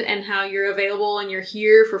brand and how you're available and you're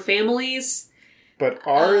here for families. But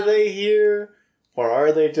are they here? Or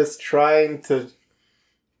are they just trying to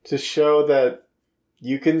show that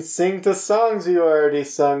you can sing to songs you already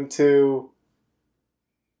sung to?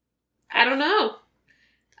 I don't know.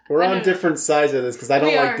 We're on different sides of this because I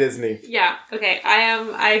don't like Disney. Yeah, okay.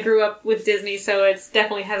 I grew up with Disney, so it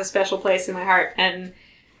definitely has a special place in my heart. And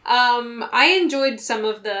I enjoyed some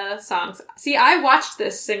of the songs. See, I watched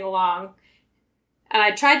this sing-along, and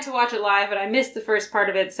I tried to watch it live, but I missed the first part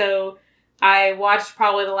of it, so I watched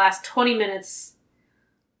probably the last 20 minutes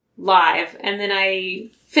live, and then I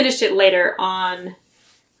finished it later on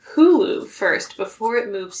Hulu first, before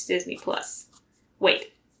it moves to Disney Plus.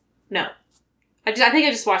 Wait. No. I think I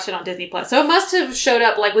just watched it on Disney Plus. So it must have showed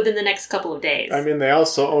up, like, within the next couple of days. I mean, they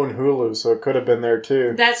also own Hulu, so it could have been there,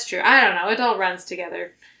 too. That's true. I don't know. It all runs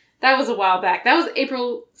together. That was a while back. That was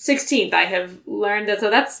April 16th, I have learned. So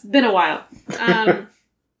that's been a while.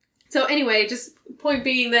 So anyway, just point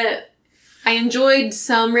being that I enjoyed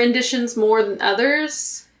some renditions more than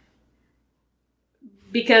others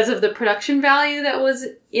because of the production value that was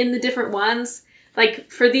in the different ones. Like,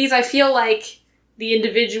 for these, I feel like the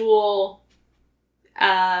individual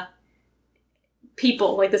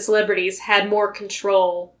people, like the celebrities, had more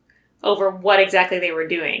control over what exactly they were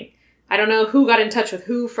doing. I don't know who got in touch with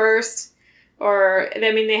who first, or,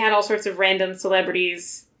 I mean, they had all sorts of random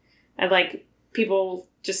celebrities, and, like, people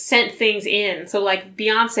just sent things in. So, like,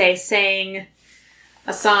 Beyonce sang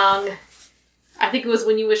a song, I think it was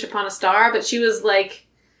When You Wish Upon a Star, but she was, like,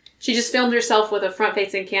 she just filmed herself with a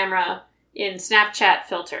front-facing camera in Snapchat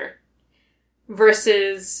filter,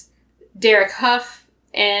 versus Derek Huff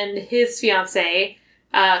and his fiancée,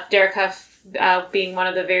 Derek Huff being one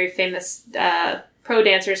of the very famous pro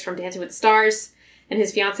dancers from Dancing with the Stars, and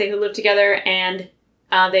his fiancée who lived together, and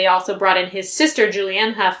they also brought in his sister,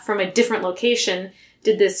 Julianne Hough, from a different location,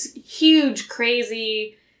 did this huge,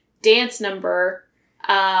 crazy dance number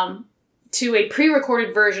to a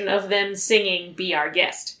pre-recorded version of them singing Be Our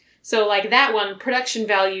Guest. So, like, that one, production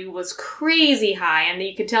value was crazy high, and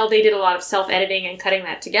you could tell they did a lot of self-editing and cutting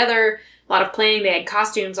that together, a lot of playing, they had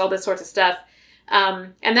costumes, all this sorts of stuff.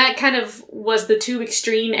 And that kind of was the two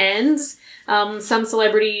extreme ends. Some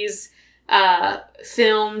celebrities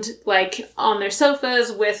filmed, like, on their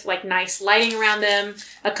sofas with, like, nice lighting around them.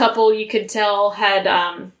 A couple, you could tell,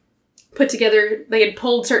 had put together, they had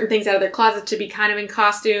pulled certain things out of their closet to be kind of in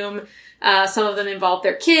costume. Some of them involved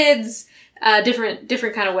their kids. Different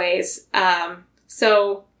kind of ways.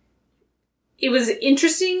 So it was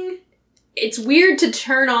interesting. It's weird to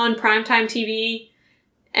turn on primetime TV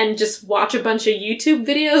and just watch a bunch of YouTube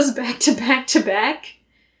videos back to back to back,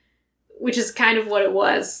 which is kind of what it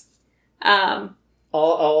was.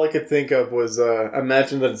 All I could think of was,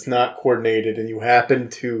 imagine that it's not coordinated and you happen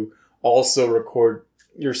to also record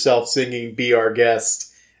yourself singing Be Our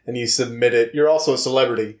Guest, and you submit it. You're also a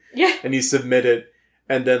celebrity. Yeah. And you submit it,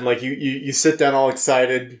 and then, like, you sit down all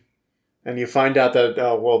excited, and you find out that,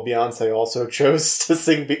 well, Beyonce also chose to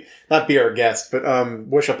sing, not Be Our Guest, but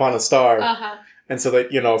Wish Upon a Star. Uh-huh. And so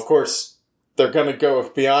that, of course, they're gonna go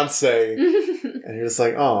with Beyonce. And you're just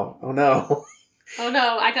like, oh no. Oh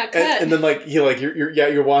no, I got cut. And then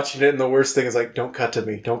you're watching it, and the worst thing is like, don't cut to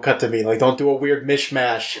me, like don't do a weird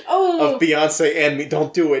mishmash of Beyonce and me.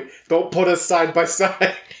 Don't do it. Don't put us side by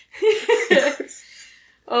side.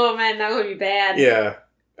 Oh man, that would be bad. Yeah,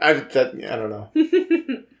 I don't know.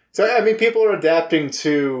 So I mean, people are adapting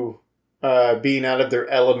to being out of their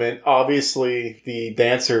element. Obviously, the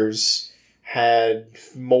dancers had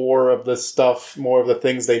more of the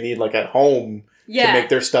things they need, like at home, to make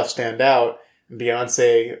their stuff stand out.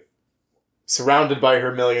 Beyonce, surrounded by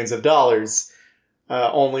her millions of dollars,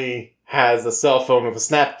 only has a cell phone with a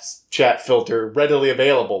Snapchat filter readily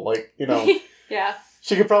available. Like, Yeah.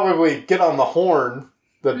 She could probably get on the horn,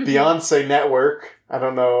 the Beyonce network. I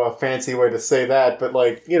don't know a fancy way to say that, but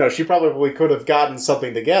she probably could have gotten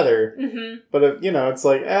something together. Mm-hmm. But, it's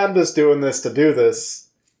like, I'm just doing this to do this.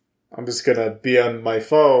 I'm just gonna be on my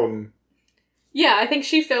phone. Yeah, I think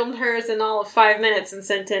she filmed hers in all of 5 minutes and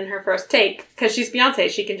sent in her first take. Because she's Beyonce.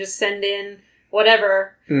 She can just send in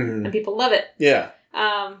whatever, and people love it. Yeah.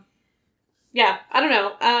 Yeah, I don't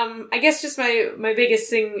know. I guess just my biggest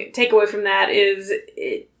takeaway from that is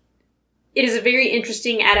it is a very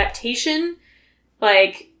interesting adaptation.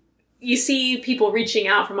 Like, you see people reaching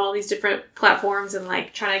out from all these different platforms and,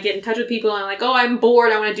 trying to get in touch with people and oh, I'm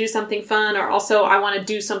bored, I want to do something fun, or also I want to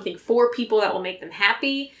do something for people that will make them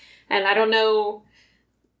happy. And I don't know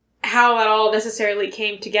how that all necessarily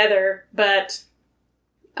came together, but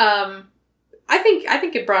I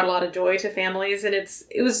think it brought a lot of joy to families, and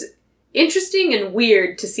it was interesting and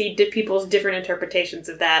weird to see people's different interpretations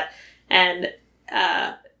of that. And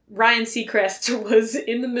Ryan Seacrest was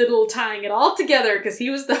in the middle tying it all together because he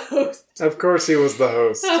was the host. Of course he was the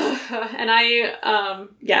host. And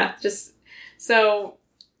so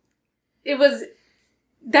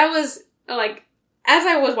that was as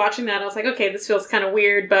I was watching that, I was like, okay, this feels kind of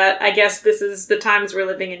weird, but I guess this is the times we're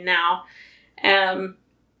living in now. And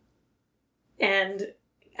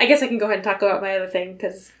I guess I can go ahead and talk about my other thing,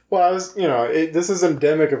 because... Well, this is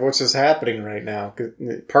endemic of what's just happening right now.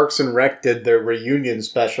 Parks and Rec did their reunion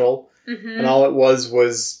special, and all it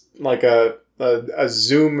was like a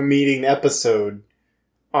Zoom meeting episode,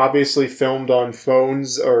 obviously filmed on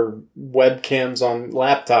phones or webcams on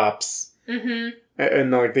laptops. Mm-hmm.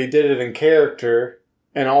 And they did it in character,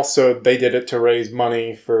 and also they did it to raise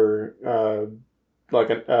money for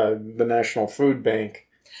the National Food Bank.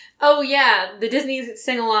 Oh yeah, the Disney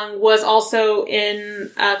sing-along was also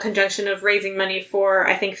in conjunction of raising money for,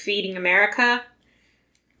 I think, Feeding America.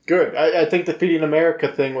 Good. I think the Feeding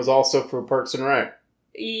America thing was also for Parks and Rec.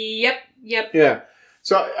 Yep. Yeah.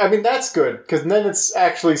 So, I mean, that's good, because then it's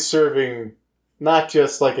actually serving not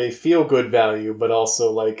just a feel-good value, but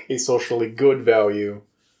also a socially good value.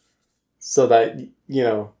 So that,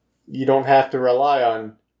 you don't have to rely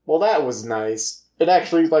on, well, that was nice. It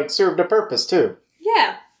actually, served a purpose, too.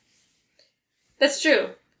 Yeah. That's true.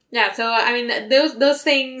 Yeah, so, I mean, those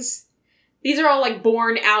things, these are all,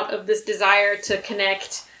 born out of this desire to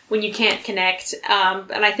connect when you can't connect.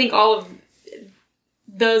 And I think all of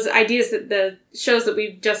those ideas, that the shows that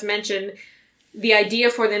we've just mentioned, the idea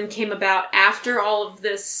for them came about after all of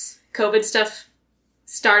this COVID stuff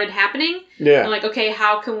started happening. Yeah. And okay,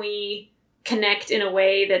 how can we connect in a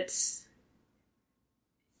way that's...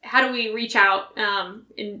 How do we reach out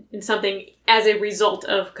in something as a result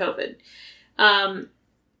of COVID?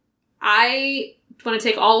 I want to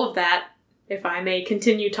take all of that, if I may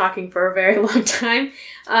continue talking for a very long time,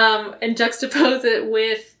 and juxtapose it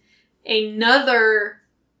with another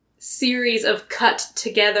series of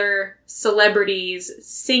cut-together celebrities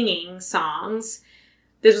singing songs.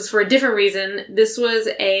 This was for a different reason. This was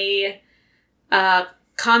a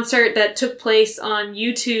concert that took place on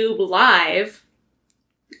YouTube Live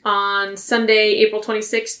on Sunday, April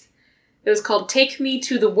 26th. It was called Take Me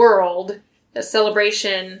to the World, a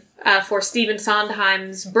celebration for Stephen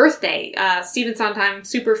Sondheim's birthday. Stephen Sondheim,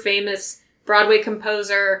 super famous Broadway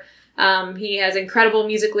composer. He has incredible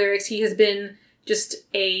music lyrics. He has been just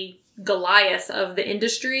a Goliath of the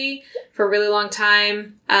industry for a really long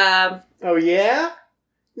time. Oh, yeah?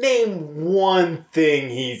 Name one thing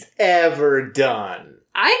he's ever done.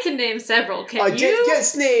 I can name several. Can you?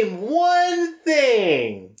 Just name one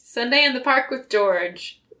thing. Sunday in the Park with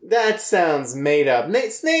George. That sounds made up.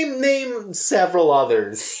 Name several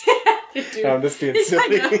others. I'm just being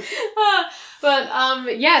silly.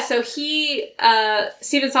 So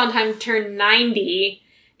Stephen Sondheim turned 90,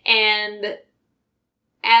 and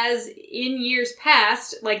as in years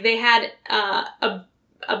past, they had a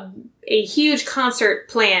huge concert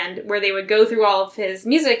planned where they would go through all of his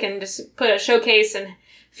music and just put a showcase and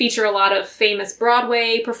feature a lot of famous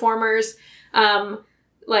Broadway performers.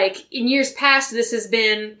 In years past, this has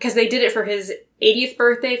been, because they did it for his 80th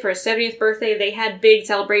birthday, for his 70th birthday. They had big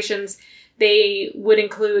celebrations. They would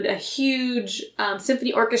include a huge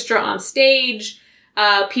symphony orchestra on stage,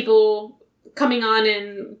 people coming on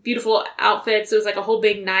in beautiful outfits. It was like a whole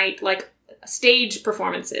big night, like stage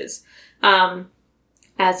performances,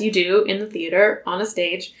 as you do in the theater on a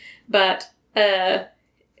stage. But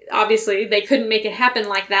obviously they couldn't make it happen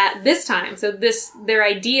like that this time. So their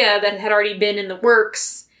idea that had already been in the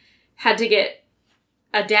works had to get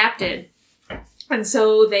adapted. And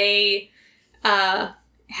so they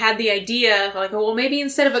had the idea, like, well, maybe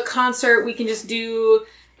instead of a concert, we can just do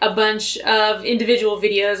a bunch of individual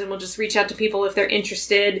videos and we'll just reach out to people if they're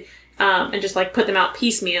interested, and just, like, put them out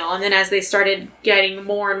piecemeal. And then as they started getting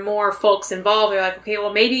more and more folks involved, they're like, okay,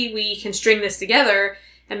 well, maybe we can string this together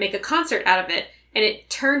and make a concert out of it. And it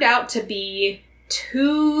turned out to be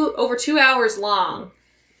over 2 hours long,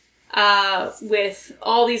 with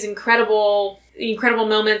all these incredible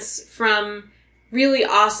moments from really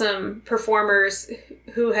awesome performers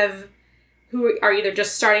who are either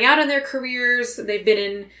just starting out in their careers. They've been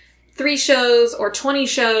in 3 shows or 20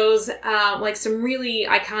 shows, like some really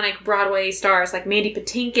iconic Broadway stars, like Mandy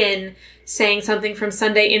Patinkin sang something from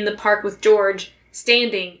Sunday in the Park with George,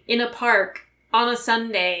 standing in a park on a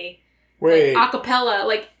Sunday. Wait. Like, a cappella,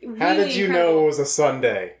 like, really how did you incredible. know it was a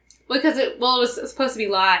Sunday? Because it was supposed to be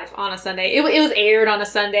live on a Sunday. It was aired on a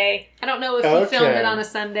Sunday. I don't know if he filmed it on a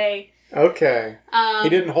Sunday. Okay. He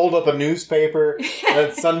didn't hold up a newspaper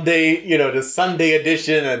at Sunday, the Sunday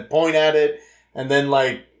edition and point at it. And then,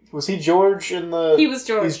 like, was he George in the... He was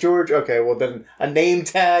George. He's George? Okay, well then a name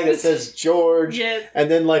tag that says George. Yes.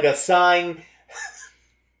 And then, like, a sign.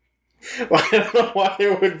 Well, I don't know why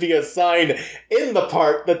there would be a sign in the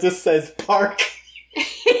park that just says park.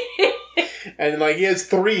 And, like, he has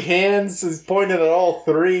 3 hands. He's pointed at all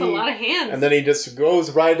 3. That's a lot of hands. And then he just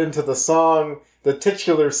goes right into the song. The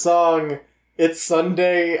titular song, "It's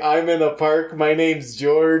Sunday, I'm in a park, my name's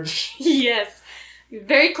George." Yes.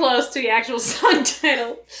 Very close to the actual song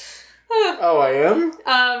title. Oh, I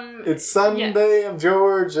am? It's Sunday, I'm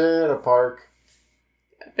George in a park.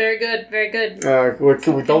 Very good, very good.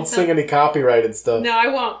 We don't sing any copyrighted stuff. No, I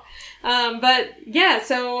won't. But yeah,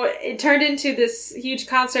 so it turned into this huge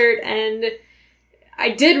concert, and I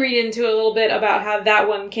did read into a little bit about how that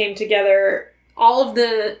one came together. All of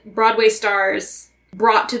the Broadway stars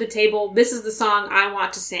brought to the table, this is the song I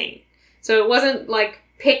want to sing. So it wasn't, like,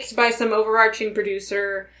 picked by some overarching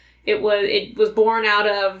producer. It was born out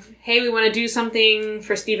of, hey, we want to do something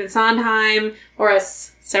for Stephen Sondheim, or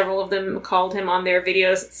as several of them called him on their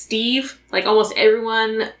videos, Steve. Like, almost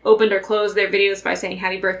everyone opened or closed their videos by saying,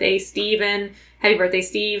 "Happy birthday, Steven. Happy birthday,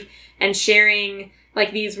 Steve," and sharing,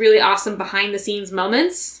 like, these really awesome behind-the-scenes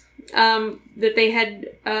moments that they had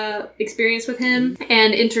experienced with him.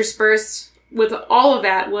 And interspersed with all of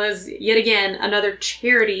that was, yet again, another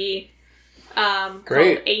charity called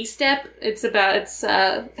A-Step. It's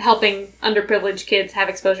helping underprivileged kids have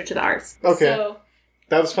exposure to the arts. Okay. So,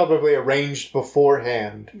 that was probably arranged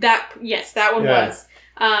beforehand. that one was.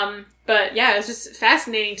 But yeah, it was just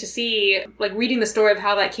fascinating to see, like, reading the story of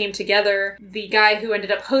how that came together. The guy who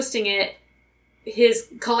ended up hosting it, his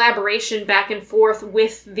collaboration back and forth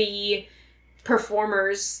with the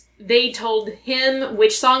performers. They told him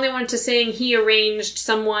which song they wanted to sing. He arranged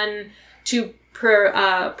someone to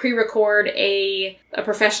pre-record a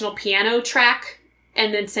professional piano track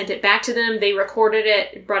and then sent it back to them. They recorded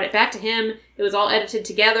it, brought it back to him. It was all edited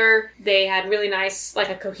together. They had really nice, like,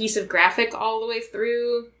 a cohesive graphic all the way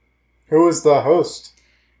through. Who was the host?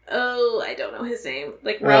 Oh, I don't know his name.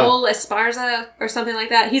 Like, Raul Esparza or something like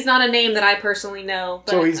that. He's not a name that I personally know.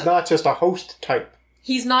 But, so he's not just a host type.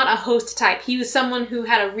 He's not a host type. He was someone who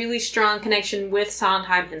had a really strong connection with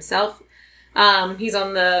Sondheim himself. He's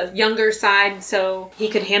on the younger side, so he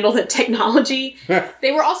could handle the technology.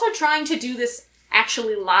 They were also trying to do this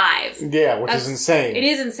actually live. Yeah, which is insane. It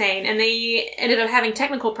is insane. And they ended up having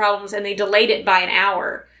technical problems, and they delayed it by an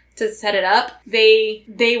hour to set it up. They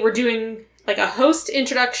were doing, like, a host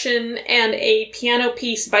introduction and a piano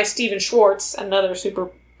piece by Stephen Schwartz, another super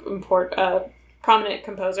prominent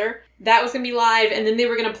composer. That was going to be live, and then they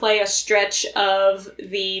were going to play a stretch of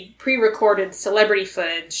the pre-recorded celebrity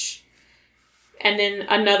footage, and then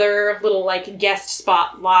another little, like, guest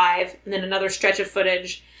spot live, and then another stretch of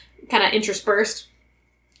footage kind of interspersed.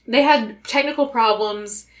 They had technical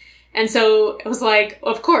problems, and so it was like,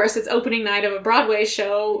 of course, it's opening night of a Broadway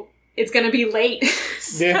show. It's going to be late.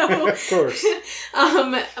 So, yeah, of course.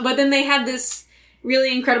 But then they had this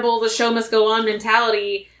really incredible, the show must go on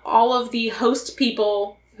mentality. All of the host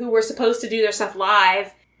people who were supposed to do their stuff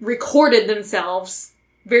live recorded themselves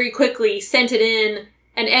very quickly, sent it in,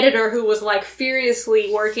 an editor who was like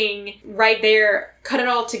furiously working right there, cut it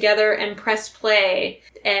all together and pressed play.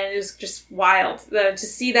 And it was just wild to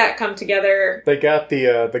see that come together. They got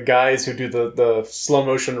the guys who do the slow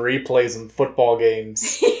motion replays in football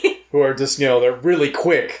games, who are just, they're really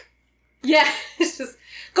quick. Yeah, it's just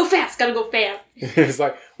go fast, gotta go fast. It's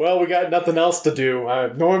like, well, we got nothing else to do.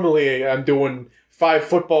 Normally, I'm doing 5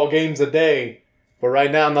 football games a day, but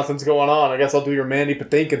right now nothing's going on. I guess I'll do your Mandy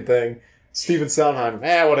Patinkin thing. Steven Sondheim.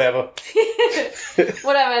 Whatever.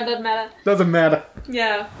 Whatever, it doesn't matter. Doesn't matter.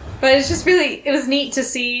 Yeah. But it's just really, it was neat to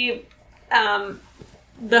see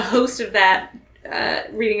the host of that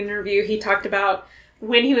reading an interview. He talked about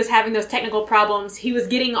when he was having those technical problems, he was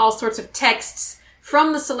getting all sorts of texts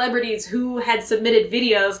from the celebrities who had submitted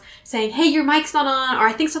videos saying, hey, your mic's not on, or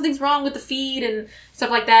I think something's wrong with the feed, and stuff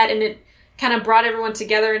like that. And it kind of brought everyone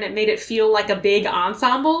together, and it made it feel like a big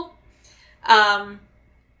ensemble.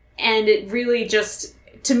 And it really just,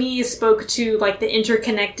 to me, spoke to like the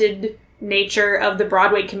interconnected nature of the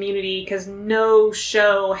Broadway community, because no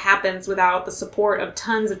show happens without the support of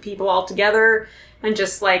tons of people all together, and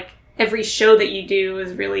just like every show that you do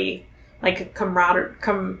is really like a camaraderie.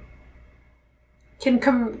 Can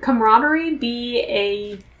camaraderie be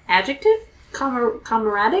a adjective?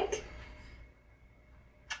 Camaradic?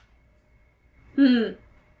 I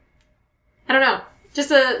don't know. Just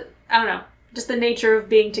the nature of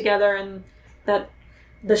being together and that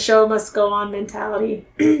the show must go on mentality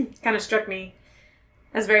kind of struck me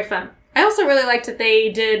as very fun. I also really liked that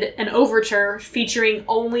they did an overture featuring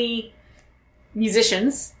only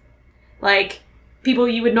musicians, like people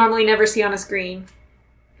you would normally never see on a screen.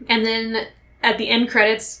 And then at the end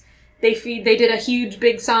credits, they did a huge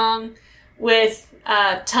big song with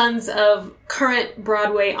tons of current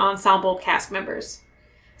Broadway ensemble cast members.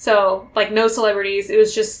 So, like, no celebrities. It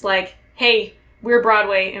was just like, hey, we're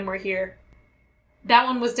Broadway and we're here. That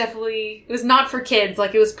one was definitely, it was not for kids.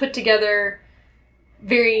 Like, it was put together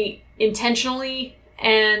very intentionally,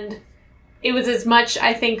 and it was as much,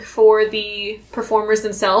 I think, for the performers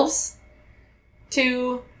themselves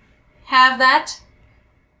to have that,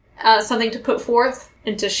 something to put forth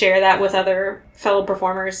and to share that with other fellow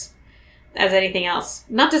performers as anything else.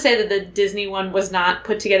 Not to say that the Disney one was not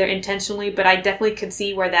put together intentionally, but I definitely could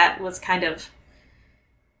see where that was kind of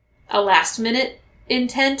a last-minute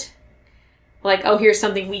intent. Like, oh, here's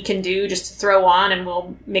something we can do just to throw on and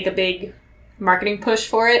we'll make a big marketing push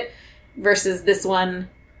for it. Versus this one,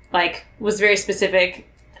 like, was very specific.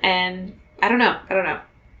 And I don't know.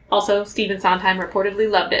 Also, Stephen Sondheim reportedly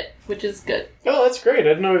loved it, which is good. Oh, that's great. I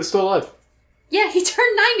didn't know he was still alive. Yeah, he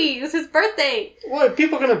turned 90. It was his birthday. What?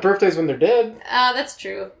 People can have birthdays when they're dead. That's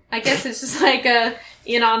true. I guess it's just like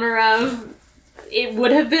in honor of... It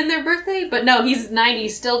would have been their birthday, but no, he's 90,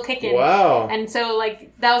 still kicking. Wow. And so,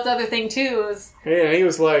 like, that was the other thing, too, was... Yeah, he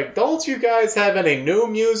was like, don't you guys have any new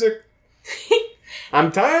music?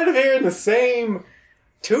 I'm tired of hearing the same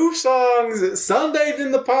 2 songs. Sunday's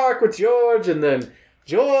in the park with George, and then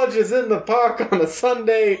George is in the park on a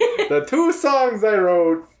Sunday. The 2 songs I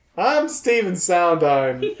wrote. I'm Stephen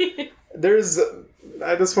Sondheim.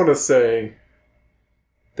 I just want to say...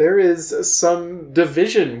 There is some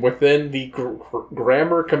division within the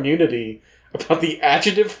grammar community about the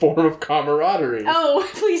adjective form of camaraderie. Oh,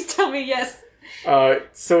 please tell me yes.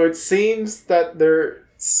 So it seems that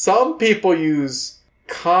some people use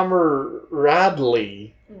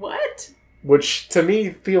camaraderie. What? Which to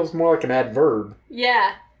me feels more like an adverb.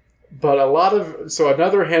 Yeah. But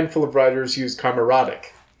another handful of writers use camaradic.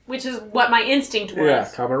 Which is what my instinct was. Yeah,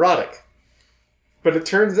 camaradic. But it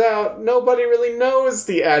turns out nobody really knows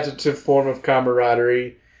the adjective form of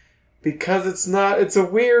camaraderie because it's a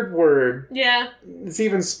weird word. Yeah. It's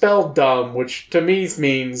even spelled dumb, which to me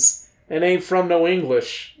means it ain't from no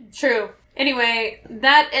English. True. Anyway,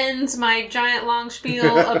 that ends my giant long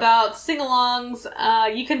spiel about sing-alongs.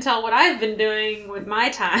 You can tell what I've been doing with my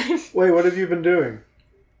time. Wait, what have you been doing?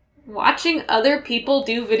 Watching other people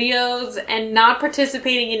do videos and not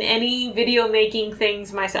participating in any video making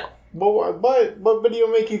things myself. But what video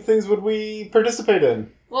making things would we participate in?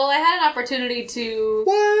 Well, I had an opportunity to...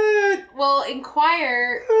 What? Well,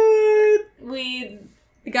 inquire. What? We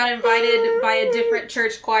got invited by a different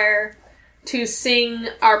church choir to sing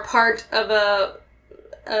our part of a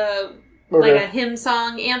hymn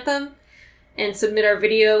song anthem and submit our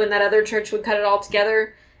video, and that other church would cut it all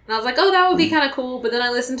together. And I was like, oh, that would be kind of cool. But then I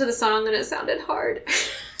listened to the song and it sounded hard.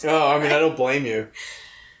 Oh, I mean, I don't blame you.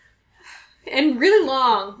 And really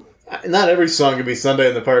long. Not every song can be Sunday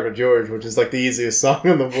in the Park with George, which is like the easiest song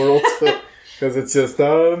in the world. Because it's just,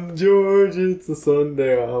 I'm George, it's a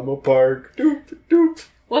Sunday, I'm a park, doop, doop.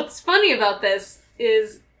 What's funny about this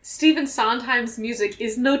is Stephen Sondheim's music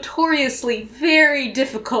is notoriously very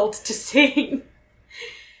difficult to sing.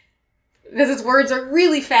 Because its words are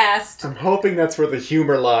really fast. I'm hoping that's where the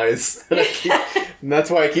humor lies. And that's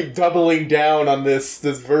why I keep doubling down on this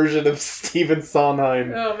version of Stephen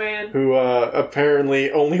Sondheim. Oh, man. Who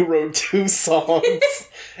apparently only wrote 2 songs.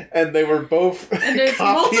 And they were both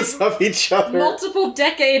copies of each other. Multiple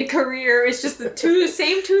decade career. It's just the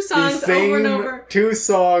same 2 songs over and over. 2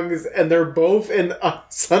 songs, and they're both in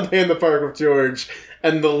Sunday in the Park with George.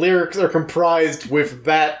 And the lyrics are comprised with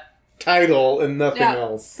that title and nothing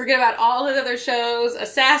else. Forget about all his other shows.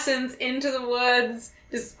 Assassins, Into the Woods,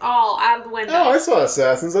 just all out of the window. Oh, I saw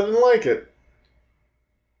Assassins. I didn't like it.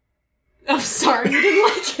 I'm sorry, you didn't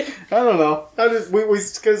like it. I don't know.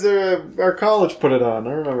 Because our college put it on.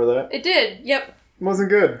 I remember that. It did. Yep. It wasn't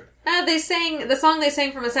good. The song they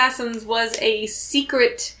sang from Assassins was a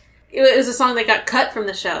secret. It was a song that got cut from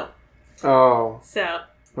the show. Oh. So.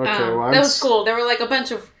 Okay. Well, that was cool. There were like a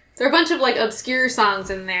bunch of like obscure songs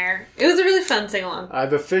in there. It was a really fun sing along.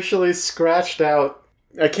 I've officially scratched out.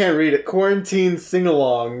 I can't read it. Quarantine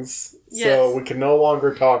sing-alongs. Yes. So we can no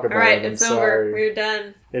longer talk about it. Alright, it's over. We're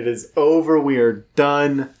done. It is over. We are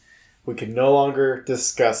done. We can no longer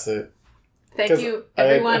discuss it. Thank you,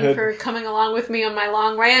 everyone, for coming along with me on my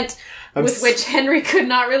long rant, which Henry could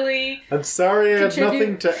not really I'm sorry I have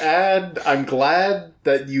nothing to add. I'm glad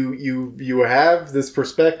that you have this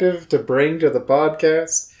perspective to bring to the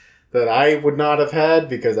podcast that I would not have had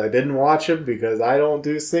because I didn't watch them, because I don't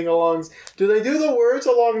do sing-alongs. Do they do the words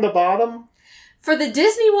along the bottom? For the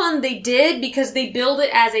Disney one, they did because they billed it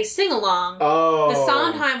as a sing-along. Oh. The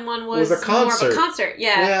Sondheim one was a concert. more of a concert.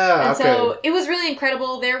 Yeah. Yeah, and so it was really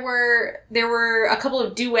incredible. There were a couple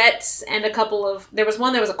of duets and there was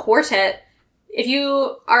one that was a quartet. If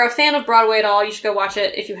you are a fan of Broadway at all, you should go watch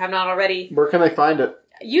it if you have not already. Where can I find it?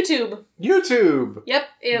 YouTube. Yep.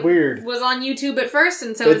 It Weird. was on YouTube at first,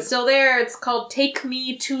 and so it's still there. It's called Take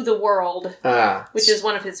Me to the World, which is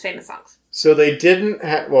one of his famous songs. So they didn't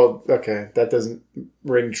have... Well, okay, that doesn't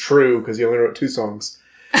ring true, because he only wrote 2 songs.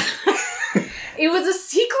 It was a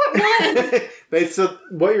secret one! So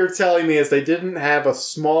what you're telling me is they didn't have a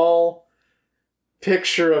small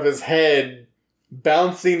picture of his head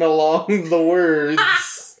bouncing along the words.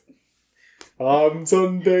 On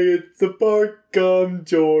Sunday, it's the park on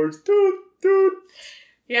George. Doot, doot.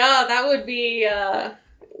 Yeah, that would be,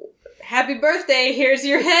 happy birthday, here's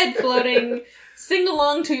your head floating. Sing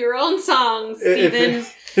along to your own songs, Stephen.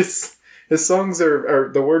 His songs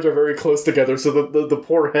are the words are very close together, so the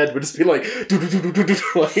poor head would just be like... like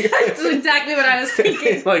that's exactly what I was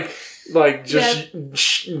thinking. like just,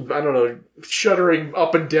 I don't know, shuddering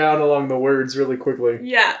up and down along the words really quickly.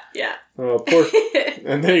 Yeah. Oh, poor...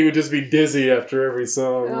 And then he would just be dizzy after every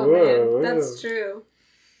song. Oh, man, that's true.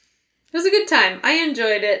 It was a good time. I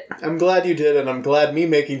enjoyed it. I'm glad you did, and I'm glad me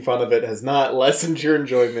making fun of it has not lessened your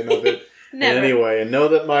enjoyment of it. Never. Anyway, and know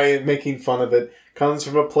that my making fun of it comes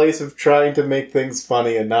from a place of trying to make things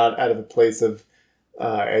funny and not out of a place of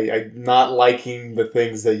not liking the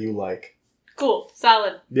things that you like. Cool.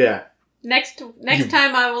 Solid. Yeah. Next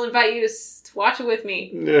time I will invite you to watch it with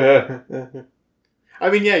me. I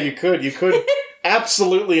mean, yeah, you could. You could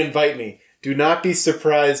absolutely invite me. Do not be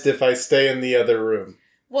surprised if I stay in the other room.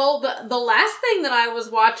 Well, the last thing that I was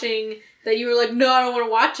wating that you were like, no, I don't want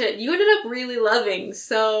to watch it, you ended up really loving,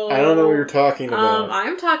 so... I don't know what you're talking about.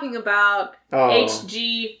 I'm talking about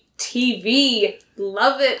HGTV.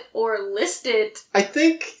 Love it or list it. I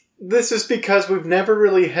think this is because we've never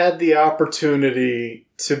really had the opportunity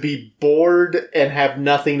to be bored and have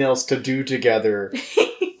nothing else to do together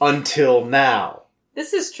until now.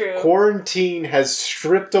 This is true. Quarantine has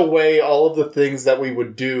stripped away all of the things that we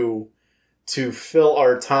would do to fill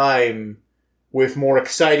our time with more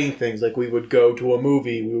exciting things. Like we would go to a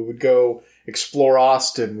movie, we would go explore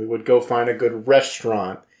Austin, we would go find a good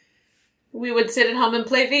restaurant. We would sit at home and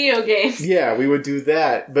play video games. Yeah, we would do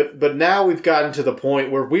that. But now we've gotten to the point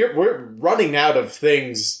where we're running out of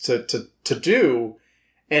things to do.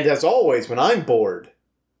 And as always, when I'm bored,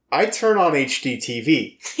 I turn on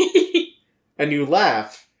HDTV. And you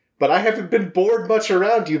laugh, but I haven't been bored much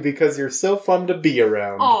around you because you're so fun to be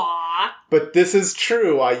around. Aww. But this is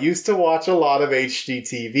true. I used to watch a lot of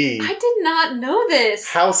HGTV. I did not know this.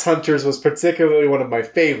 House Hunters was particularly one of my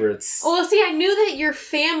favorites. Well, see, I knew that your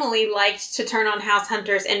family liked to turn on House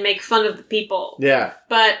Hunters and make fun of the people. Yeah.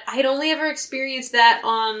 But I'd only ever experienced that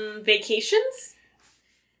on vacations.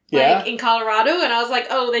 Yeah. Like in Colorado, and I was like,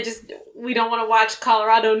 oh, we don't want to watch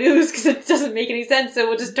Colorado news because it doesn't make any sense, so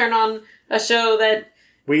we'll just turn on a show that...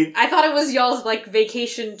 I thought it was y'all's, like,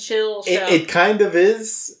 vacation chill show. It kind of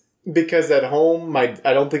is, because at home, I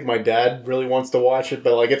don't think my dad really wants to watch it,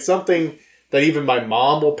 but like it's something that even my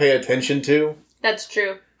mom will pay attention to. That's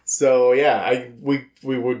true. So yeah, we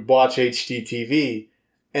would watch HGTV,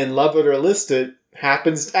 and Love It or List It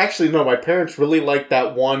happens. Actually, no, my parents really liked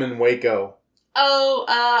that one in Waco.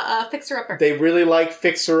 Oh, Fixer Upper. They really liked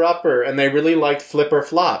Fixer Upper, and they really liked Flip or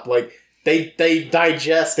Flop. Like they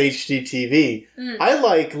digest HGTV. I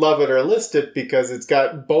like Love It or List It because it's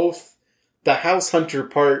got both the House Hunter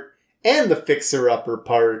part and the Fixer Upper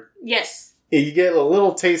part. Yes. You get a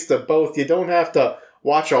little taste of both. You don't have to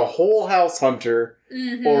watch a whole House Hunter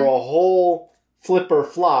or a whole Flip or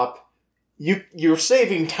Flop. You're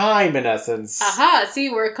saving time, in essence. Aha, see,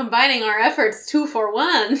 we're combining our efforts 2 for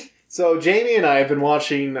 1. So Jamie and I have been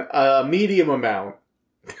watching a medium amount.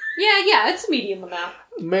 Yeah, it's a medium amount.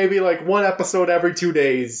 Maybe like one episode every 2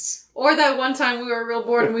 days. Or that one time we were real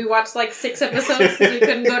bored and we watched like 6 episodes because we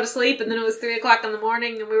couldn't go to sleep, and then it was 3 o'clock in the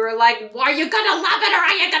morning and we were like, are you gonna love it or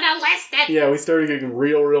are you gonna list it? Yeah, we started getting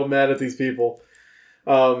real mad at these people.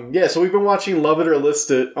 So we've been watching Love It or List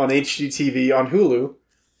It on HGTV on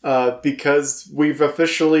Hulu because we've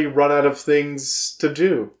officially run out of things to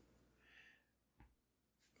do.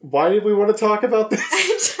 Why did we want to talk about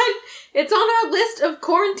this? It's on our list of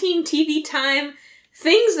quarantine TV time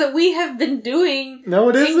things that we have been doing. No,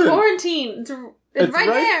 it isn't. In quarantine. It's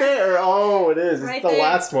right there. Oh, it is. Right it's the there.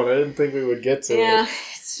 last one. I didn't think we would get to it. Yeah,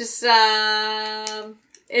 it's just,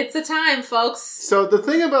 it's a time, folks. So the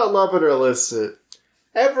thing about Love It or List It,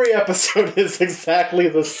 every episode is exactly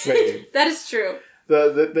the same. That is true.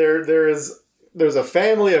 There's a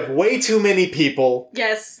family of way too many people.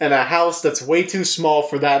 Yes. And a house that's way too small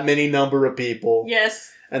for that many number of people.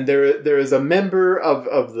 Yes. And there is a member of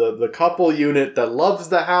the couple unit that loves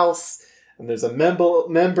the house, and there's a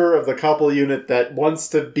member of the couple unit that wants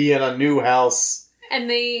to be in a new house. And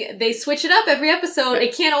they switch it up every episode.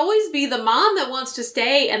 It can't always be the mom that wants to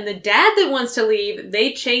stay and the dad that wants to leave.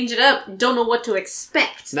 They change it up. Don't know what to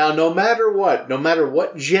expect. Now, no matter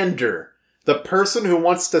what gender, the person who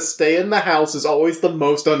wants to stay in the house is always the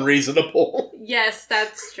most unreasonable. Yes,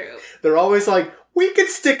 that's true. They're always like, we could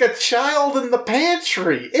stick a child in the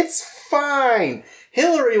pantry. It's fine.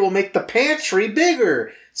 Hillary will make the pantry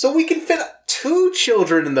bigger so we can fit 2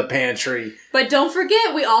 children in the pantry. But don't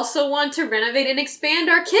forget, we also want to renovate and expand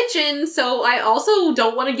our kitchen, so I also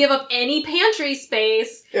don't want to give up any pantry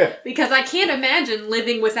space. Yeah. Because I can't imagine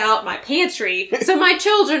living without my pantry. So my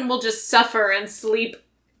children will just suffer and sleep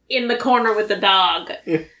in the corner with the dog.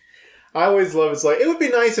 Yeah. I always love it's like, it would be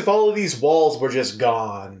nice if all of these walls were just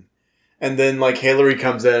gone. And then, like, Hillary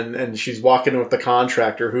comes in, and she's walking with the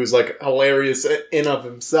contractor, who's, like, hilarious in of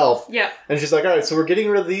himself. Yeah. And she's like, all right, so we're getting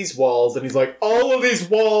rid of these walls. And he's like, all of these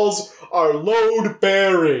walls are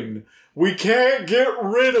load-bearing. We can't get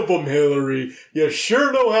rid of them, Hillary. You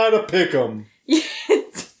sure know how to pick them. Yeah,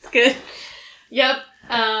 it's good. Yep.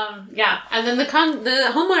 Yeah. And then the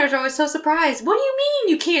homeowners are always so surprised. What do you mean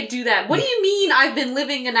you can't do that? What do you mean I've been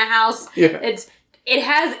living in a house? Yeah. It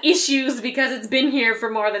has issues because it's been here for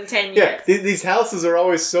more than 10 years. Yeah, these houses are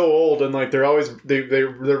always so old, and like they're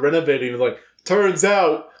renovating. Like, turns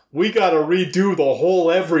out we gotta redo the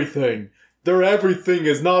whole everything. Their everything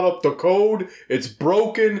is not up to code. It's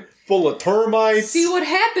broken, full of termites. See, what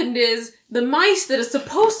happened is the mice that are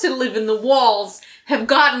supposed to live in the walls have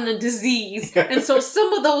gotten a disease, and so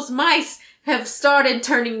some of those mice have started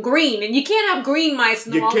turning green, and you can't have green mice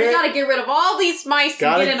in the wall. We gotta get rid of all these mice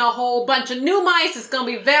and get in a whole bunch of new mice. It's gonna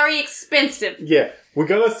be very expensive. Yeah, we're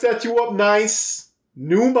gonna set you up nice,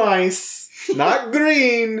 new mice, not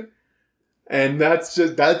green, and that's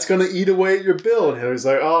gonna eat away at your bill. And Hillary's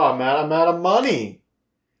like, oh, I'm out of money.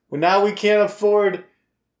 Well, now we can't afford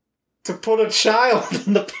to put a child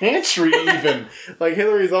in the pantry even. Like,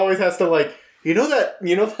 Hillary's always has to like, you know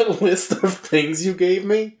that list of things you gave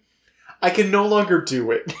me? I can no longer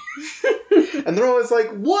do it. And they're always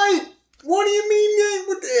like, what? What do you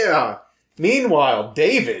mean? Yeah. Meanwhile,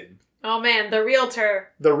 David. Oh man, the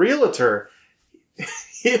realtor.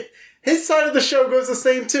 His side of the show goes the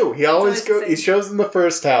same too. He always he shows them the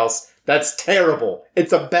first house. That's terrible.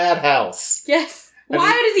 It's a bad house. Yes.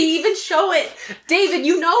 Why does he even show it? David,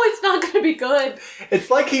 you know it's not going to be good.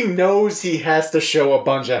 It's like he knows he has to show a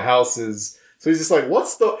bunch of houses. So he's just like,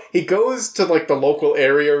 he goes to like the local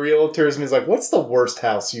area realtors and he's like, what's the worst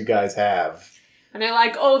house you guys have? And they're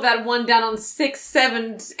like, oh, that one down on 6th,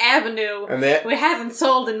 7th Avenue. And it hasn't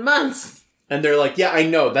sold in months. And they're like, yeah, I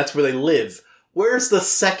know, that's where they live. Where's the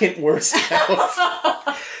second worst house?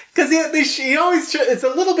 Because he always, it's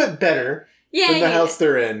a little bit better than the house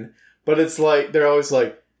they're in. But it's like, they're always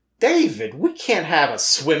like, David, we can't have a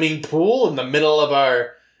swimming pool in the middle of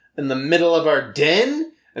our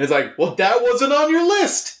den. And it's like, well, that wasn't on your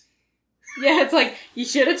list. Yeah, it's like, you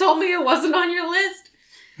should have told me it wasn't on your list.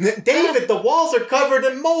 David, the walls are covered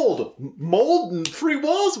in mold. Mold and free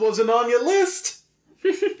walls wasn't on your list.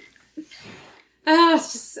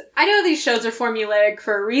 It's just, I know these shows are formulaic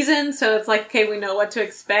for a reason, so it's like, okay, we know what to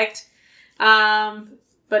expect.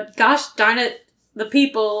 But gosh darn it, the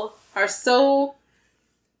people are so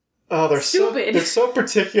they're stupid. They're so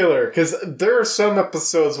particular, because there are some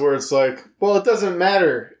episodes where it's like, well, it doesn't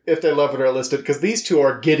matter if they love it or list it, because these two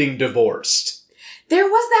are getting divorced. There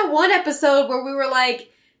was that one episode where we were like,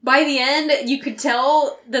 by the end, you could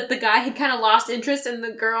tell that the guy had kind of lost interest, and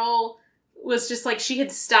the girl was just like, she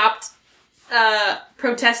had stopped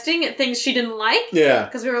protesting at things she didn't like. Yeah.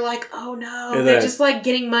 Because we were like, oh no, And they're just like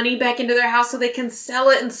getting money back into their house so they can sell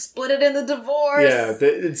it and split it in the divorce.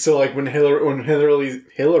 Yeah, so like when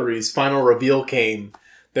Hillary's final reveal came,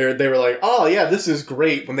 they were like, oh yeah, this is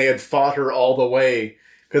great, when they had fought her all the way.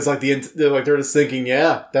 Because like they're just thinking,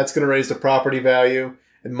 yeah, that's going to raise the property value,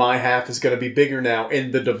 and my half is going to be bigger now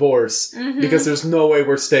in the divorce, because there's no way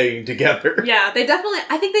we're staying together. Yeah,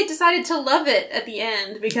 I think they decided to love it at the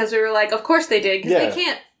end, because we were like, of course they did, because they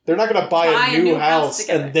can't. They're not going to buy a new house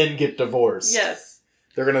together and then get divorced. Yes.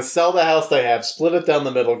 They're going to sell the house they have, split it down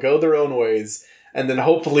the middle, go their own ways, and then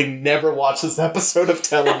hopefully never watch this episode of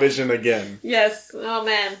television again. Yes. Oh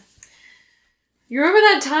man. You remember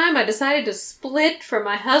that time I decided to split from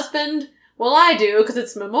my husband? Well, I do, because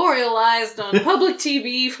it's memorialized on public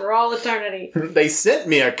TV for all eternity. They sent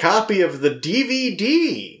me a copy of the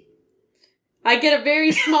DVD. I get a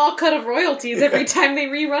very small cut of royalties every time they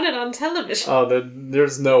rerun it on television. Oh,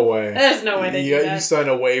 there's no way. There's no way they do that. You sign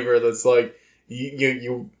a waiver that's like,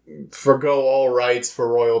 you forgo all rights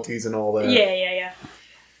for royalties and all that. Yeah.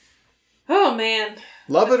 Oh, man.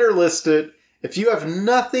 Love it or list it. If you have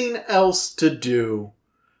nothing else to do,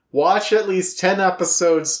 watch at least 10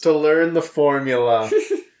 episodes to learn the formula.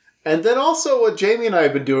 And then also what Jamie and I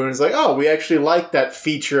have been doing is like, oh, we actually like that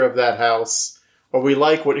feature of that house. Or we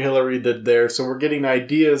like what Hillary did there, so we're getting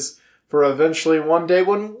ideas for eventually one day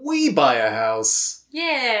when we buy a house.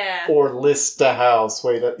 Yeah. Or list a house.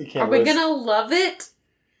 Wait, you can't list. Are we gonna love it?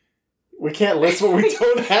 We can't list what we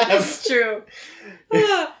don't have. That's true.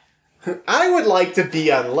 I would like to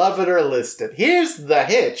be on Love It or List It. Here's the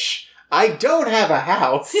hitch. I don't have a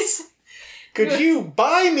house. Could you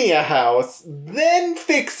buy me a house, then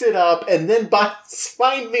fix it up, and then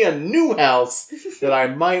find me a new house that I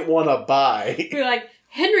might want to buy? We're like,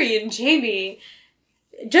 Henry and Jamie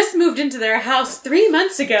just moved into their house 3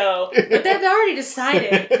 months ago, but they've already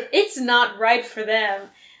decided it's not right for them.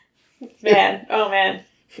 Man, oh man,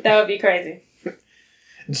 that would be crazy.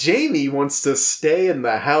 Jamie wants to stay in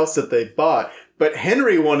the house that they bought, but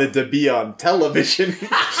Henry wanted to be on television.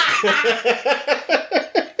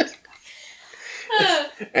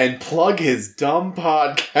 And plug his dumb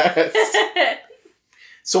podcast.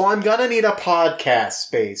 So I'm gonna need a podcast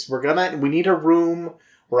space. We need a room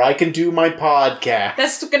where I can do my podcast.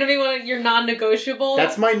 That's gonna be one of your non-negotiables.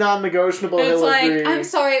 That's my non-negotiable. It's like, I'm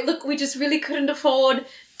sorry, look, we just really couldn't afford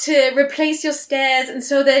to replace your stairs, and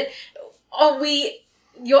so that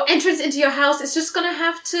your entrance into your house is just gonna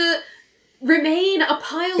have to remain a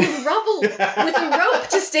pile of rubble with a rope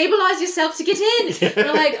to stabilize yourself to get in. And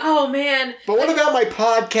I'm like, oh man. But what about my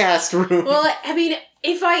podcast room? Well, I mean,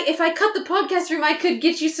 if I cut the podcast room, I could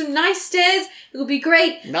get you some nice stairs. It would be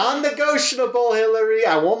great. Non-negotiable, Hillary.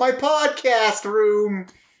 I want my podcast room.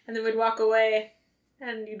 And then we'd walk away,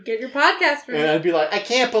 and you'd get your podcast room. And I'd be like, I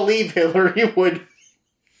can't believe Hillary would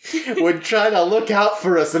try to look out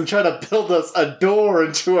for us and try to build us a door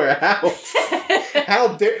into her house.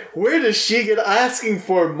 Where does she get asking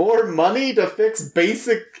for more money to fix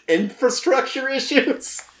basic infrastructure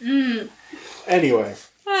issues? Anyway.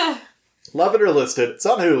 Love It or List It. It's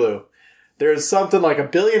on Hulu. There's something like 1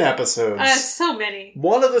 billion episodes. So many.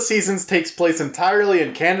 One of the seasons takes place entirely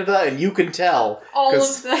in Canada, and you can tell. All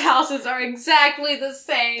of the houses are exactly the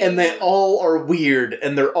same. And they all are weird,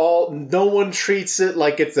 and no one treats it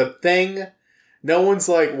like it's a thing. No one's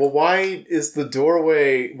like, well, why is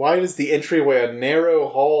the entryway a narrow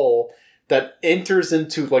hall that enters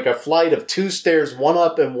into like a flight of 2 stairs, 1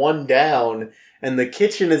 up and 1 down, and the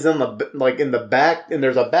kitchen is in the back, and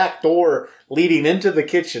there's a back door leading into the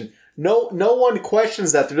kitchen. No one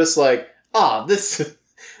questions that. They're just like, this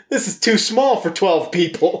is too small for 12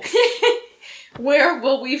 people. Where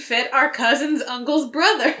will we fit our cousin's uncle's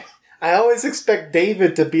brother? I always expect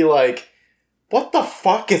David to be like, what the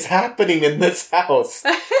fuck is happening in this house?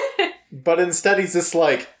 But instead he's just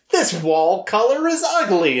like, this wall color is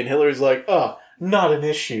ugly. And Hillary's like, not an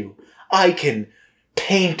issue. I can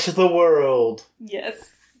paint the world. Yes.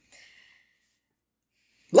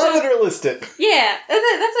 Love it or list it. Yeah,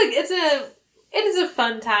 it is a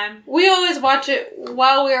fun time. We always watch it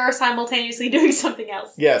while we are simultaneously doing something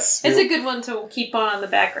else. Yes. It's a good one to keep on in the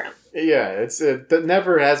background. Yeah, it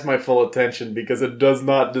never has my full attention because it does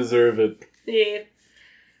not deserve it. Yeah.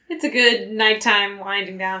 It's a good nighttime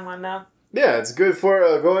winding down one, though. Yeah, it's good for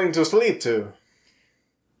going to sleep, too.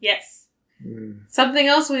 Yes. Something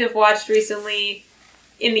else we have watched recently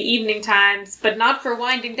in the evening times, but not for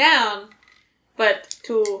winding down, but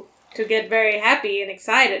to get very happy and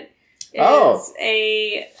excited, is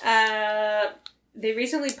they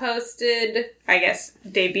recently posted, I guess,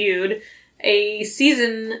 debuted, a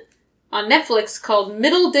season on Netflix called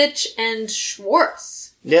Middleditch and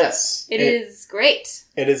Schwartz. Yes. It is great.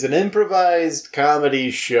 It is an improvised comedy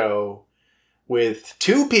show with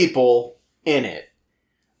two people in it.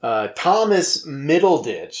 Thomas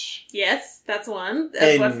Middleditch. Yes, that's one.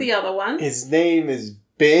 And what's the other one? His name is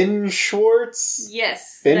Ben Schwartz?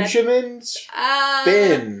 Yes. Benjamin?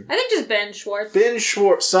 Ben. I think just Ben Schwartz. Ben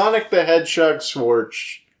Schwartz. Sonic the Hedgehog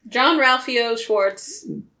Schwartz. John Ralphio Schwartz.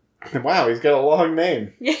 Wow, he's got a long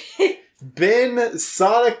name. Ben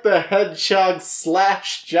Sonic the Hedgehog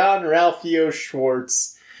 / John Ralphio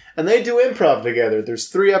Schwartz. And they do improv together. There's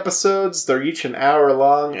 3 episodes. They're each an hour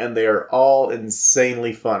long, and they are all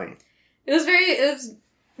insanely funny. It was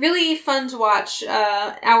really fun to watch.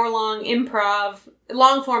 Hour-long improv,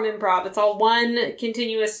 long-form improv. It's all one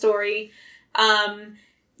continuous story.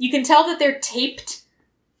 You can tell that they're taped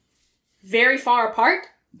very far apart.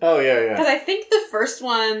 Oh, yeah. Because I think the first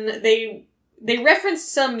one, they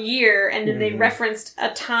referenced some year, and then they referenced a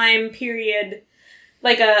time period,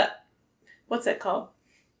 like what's that called?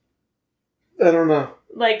 I don't know.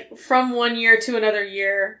 Like, from one year to another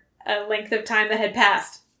year, a length of time that had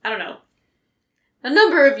passed. I don't know. A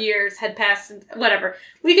number of years had passed, whatever.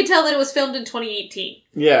 We could tell that it was filmed in 2018.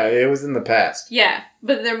 Yeah, it was in the past. Yeah,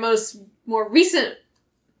 but their more recent...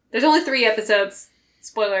 There's only 3 episodes.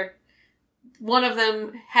 Spoiler. One of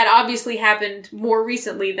them had obviously happened more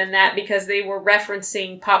recently than that because they were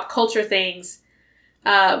referencing pop culture things.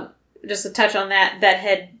 Just a touch on that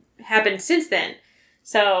had happened since then.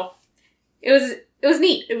 So... It was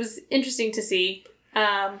neat. It was interesting to see.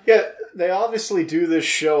 Yeah, they obviously do this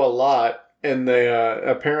show a lot, and they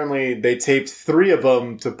apparently they taped 3 of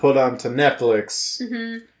them to put onto Netflix.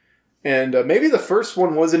 Mm-hmm. And maybe the first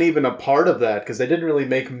one wasn't even a part of that because they didn't really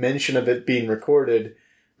make mention of it being recorded.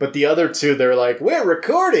 But the other 2, they're like, "We're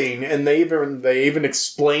recording," and they even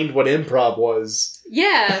explained what improv was.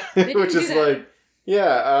 Yeah, which is like,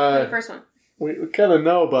 yeah, the first one. We kind of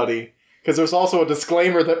know, buddy. Because there's also a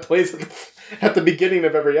disclaimer that plays at the beginning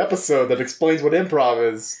of every episode that explains what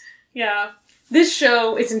improv is. Yeah. This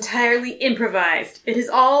show is entirely improvised. It is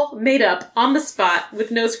all made up on the spot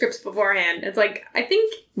with no scripts beforehand. It's like, I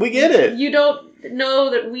think... We get it. You don't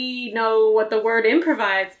know that we know what the word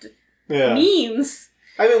improvised means.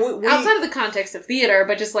 I mean, we outside of the context of theater,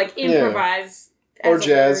 but just like improvise or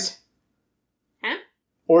jazz. Huh?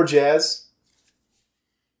 Or jazz.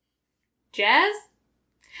 Jazz?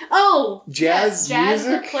 Oh! Jazz music? Jazz is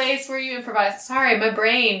the place where you improvise. Sorry, my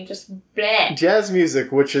brain just bleh. Jazz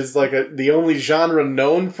music, which is like the only genre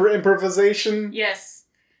known for improvisation. Yes.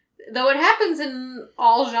 Though it happens in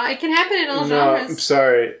all genres. It can happen in all genres. No, I'm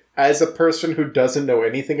sorry. As a person who doesn't know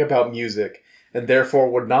anything about music, and therefore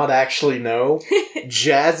would not actually know,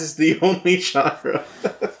 jazz is the only genre.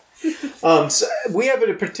 So we have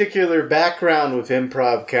a particular background with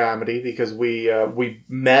improv comedy because we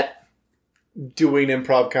met doing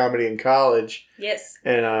improv comedy in college. Yes.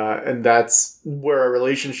 And that's where our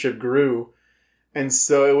relationship grew. And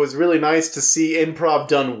so it was really nice to see improv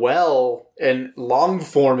done well and long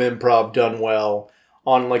form improv done well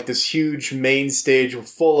on like this huge main stage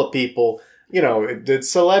full of people. You know, the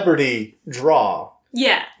celebrity draw.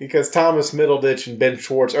 Yeah. Because Thomas Middleditch and Ben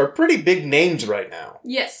Schwartz are pretty big names right now.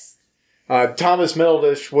 Yes. Thomas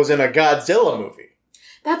Middleditch was in a Godzilla movie.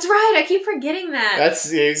 That's right, I keep forgetting that.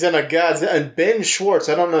 He's in a Godzilla. And Ben Schwartz,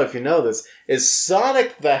 I don't know if you know this, is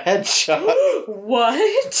Sonic the Hedgehog.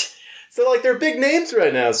 What? So, like, they're big names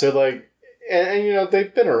right now. So, like, and you know,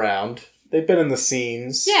 they've been around. They've been in the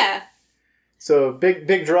scenes. Yeah. So,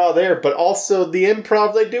 big draw there. But also, the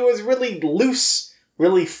improv they do is really loose,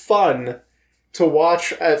 really fun to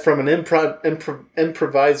watch from an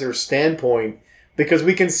improviser standpoint. Because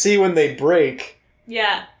we can see when they break.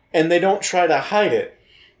 Yeah. And they don't try to hide it.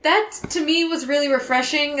 That, to me, was really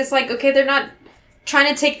refreshing. It's like, okay, they're not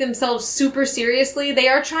trying to take themselves super seriously. They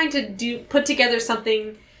are trying to put together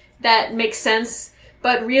something that makes sense.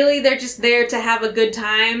 But really, they're just there to have a good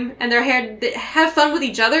time. And they're here to have fun with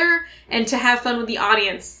each other and to have fun with the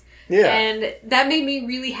audience. Yeah. And that made me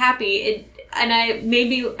really happy.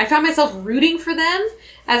 I found myself rooting for them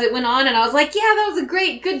as it went on, and I was like, yeah, that was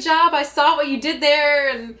a good job. I saw what you did there,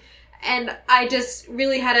 and I just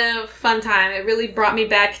really had a fun time. It really brought me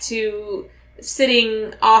back to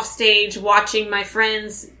sitting off stage watching my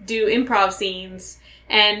friends do improv scenes,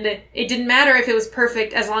 and it didn't matter if it was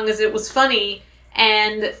perfect as long as it was funny,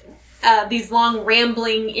 and these long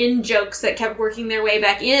rambling in jokes that kept working their way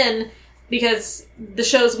back in, because the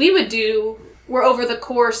shows we would do were over the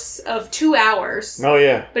course of 2 hours. Oh,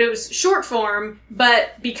 yeah. But it was short form,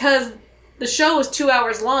 but because the show was 2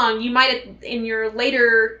 hours long, you might, in your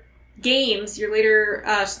later games, your later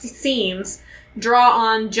scenes, draw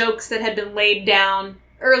on jokes that had been laid down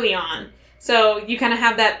early on. So you kind of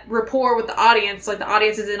have that rapport with the audience, like the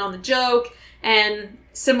audience is in on the joke, and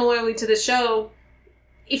similarly to the show,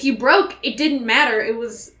 if you broke, it didn't matter. It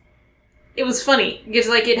was funny. Because,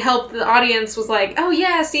 like, it helped the audience was like, oh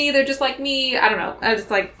yeah, see, they're just like me. I don't know. I just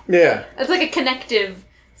like... Yeah. It's like a connective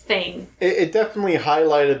thing. It definitely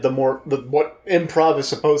highlighted what improv is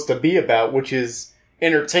supposed to be about, which is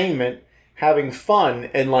entertainment, having fun,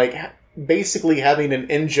 and, like, basically having an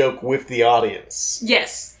in-joke with the audience.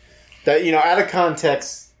 Yes. That, out of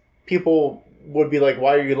context, people would be like,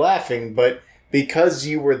 why are you laughing? But because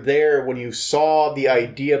you were there when you saw the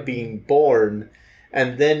idea being born,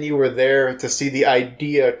 and then you were there to see the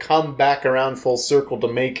idea come back around full circle to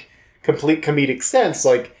make complete comedic sense,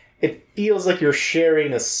 like, it feels like you're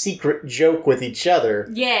sharing a secret joke with each other.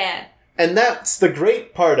 Yeah. And that's the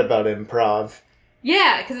great part about improv.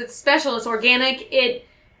 Yeah, because it's special, it's organic, it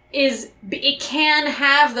can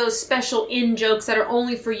have those special in-jokes that are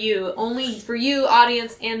only for you,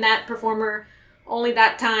 audience, and that performer, only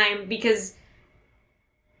that time, because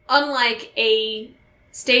unlike a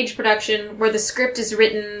stage production where the script is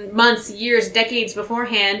written months, years, decades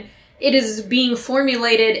beforehand, it is being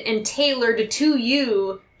formulated and tailored to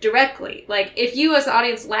you directly. Like, if you as the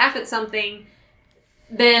audience laugh at something,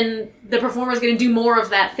 then the performer is going to do more of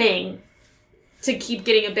that thing to keep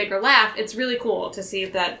getting a bigger laugh. It's really cool to see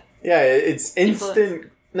that. Yeah, it's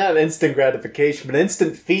instant, not instant gratification, but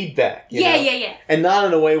instant feedback. Yeah. And not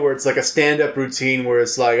in a way where it's like a stand-up routine where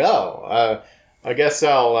it's like, I guess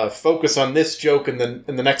I'll focus on this joke and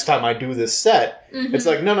the next time I do this set. Mm-hmm. It's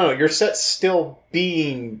like, no, your set's still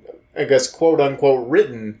being, I guess, quote-unquote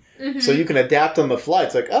written, so you can adapt on the fly.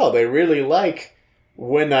 It's like, they really like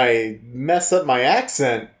when I mess up my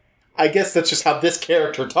accent. I guess that's just how this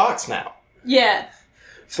character talks now. Yeah.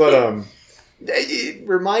 But, it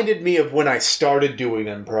reminded me of when I started doing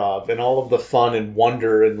improv and all of the fun and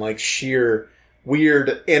wonder and, like, sheer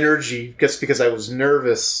weird energy just because I was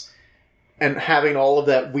nervous, and having all of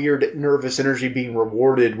that weird nervous energy being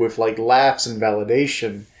rewarded with, like, laughs and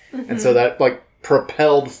validation. Mm-hmm. And so that, like,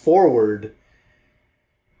 propelled forward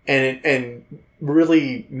and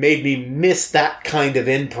really made me miss that kind of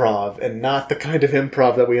improv and not the kind of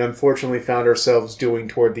improv that we unfortunately found ourselves doing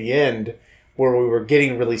toward the end, where we were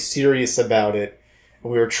getting really serious about it,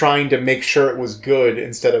 and we were trying to make sure it was good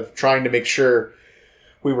instead of trying to make sure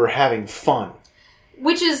we were having fun.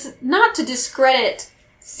 Which is not to discredit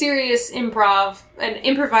serious improv and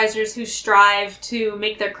improvisers who strive to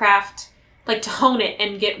make their craft, like, to hone it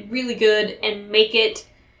and get really good and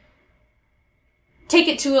take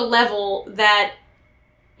it to a level that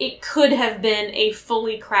it could have been a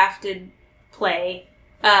fully crafted play,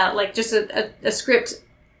 like just a script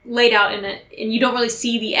laid out in it, and you don't really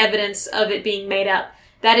see the evidence of it being made up.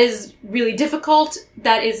 That is really difficult.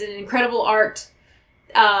 That is an incredible art.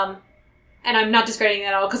 And I'm not discrediting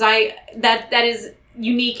that at all, because that is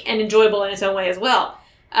unique and enjoyable in its own way as well.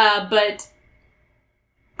 But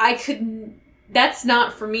that's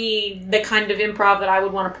not for me the kind of improv that I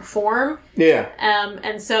would want to perform. Yeah.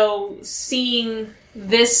 And so seeing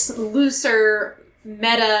this looser,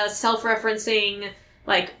 meta, self-referencing,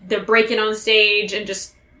 like, they're breaking on stage and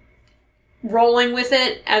just rolling with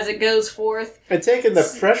it as it goes forth. And taking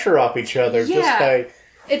the pressure off each other just by...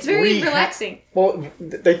 It's very relaxing. Well,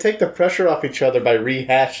 they take the pressure off each other by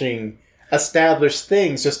rehashing established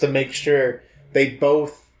things just to make sure they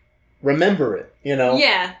both remember it,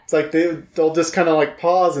 Yeah. It's like they'll just kind of, like,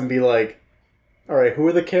 pause and be like, all right, who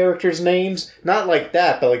are the characters' names? Not like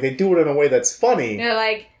that, but, like, they do it in a way that's funny. Yeah,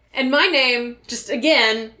 like, and my name, just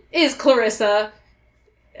again, is Clarissa.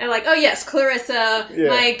 And like, oh yes, Clarissa,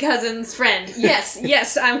 my cousin's friend.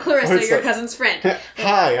 Yes, I'm Clarissa, your cousin's friend.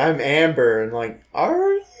 Hi, I'm Amber. And like,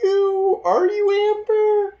 are you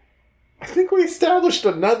Amber? I think we established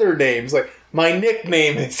another name. It's like, my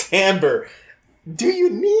nickname is Amber. Do you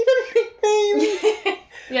need a nickname?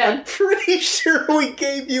 Yeah. I'm pretty sure we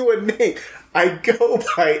gave you a name. I go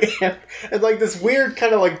by Amp. And, like, this weird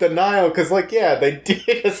kind of, like, denial, because, like, yeah, they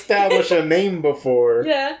did establish a name before.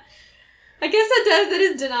 Yeah. I guess that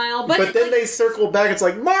is denial. But then they circle back, it's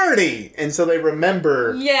like, Marty! And so they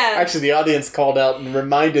remember. Yeah. Actually, the audience called out and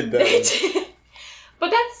reminded them. They did.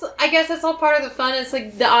 But I guess that's all part of the fun. It's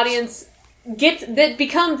like the audience that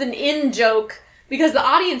becomes an in-joke, because the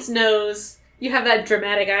audience knows. You have that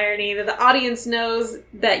dramatic irony that the audience knows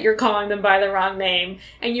that you're calling them by the wrong name,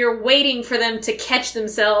 and you're waiting for them to catch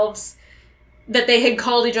themselves that they had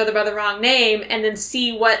called each other by the wrong name, and then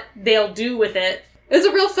see what they'll do with it. It was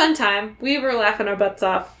a real fun time. We were laughing our butts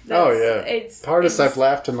off. It's hardest I've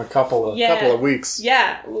laughed in a couple of weeks.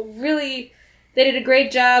 Yeah, really, they did a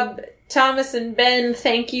great job. Thomas and Ben,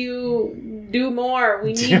 thank you. Do more.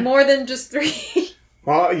 We need more than just 3.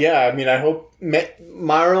 Well, yeah, I mean, I hope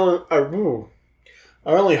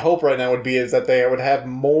our only hope right now would be is that they would have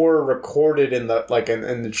more recorded in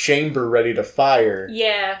the chamber ready to fire.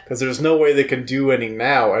 Yeah. Because there's no way they can do any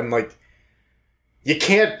now, and like you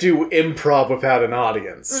can't do improv without an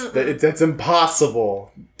audience. That's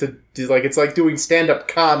impossible to do. Like, it's like doing stand-up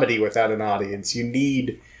comedy without an audience. You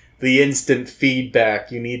need the instant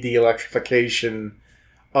feedback. You need the electrification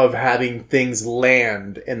of having things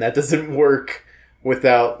land, and that doesn't work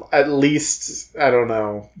without at least, I don't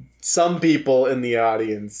know, some people in the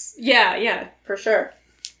audience. Yeah, for sure.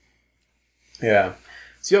 Yeah.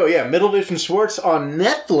 So, yeah, Middle Edition Schwartz on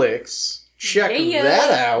Netflix. Check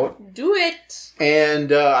that out. Do it.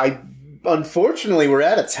 And unfortunately, we're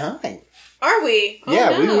out of time. Are we? Oh, yeah,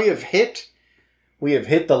 no. we have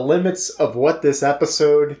hit the limits of what this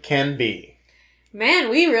episode can be. Man,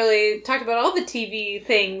 we really talked about all the TV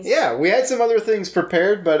things. Yeah, we had some other things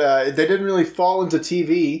prepared, but they didn't really fall into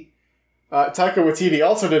TV. Taika Waititi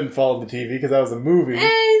also didn't fall into TV because that was a movie.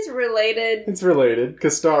 It's related. It's related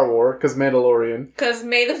because Star Wars, because Mandalorian, because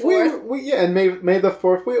May the 4th. And May the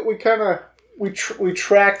 4th. We kind of we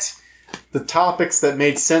tracked the topics that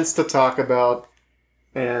made sense to talk about,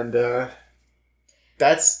 and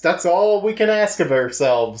that's all we can ask of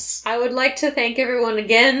ourselves. I would like to thank everyone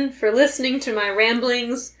again for listening to my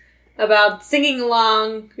ramblings about singing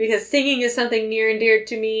along, because singing is something near and dear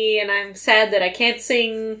to me, and I'm sad that I can't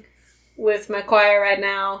sing with my choir right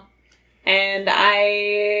now. And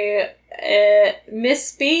I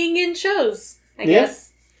miss being in shows, I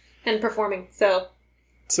guess, and performing. So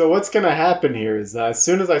what's going to happen here is as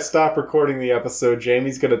soon as I stop recording the episode,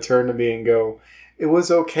 Jamie's going to turn to me and go, "It was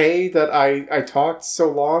okay that I talked so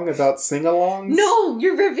long about sing-alongs?" No,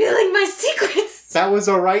 you're revealing my secrets! That was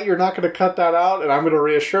alright, you're not going to cut that out, and I'm going to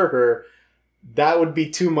reassure her that would be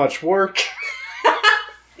too much work.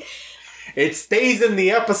 It stays in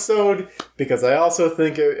the episode, because I also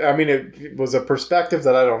think, it was a perspective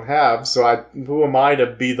that I don't have, so who am I to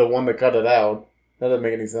be the one to cut it out? That doesn't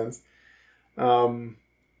make any sense.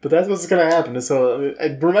 But that's what's going to happen. So,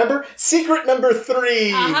 remember? Secret number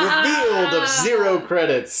 3, revealed of 0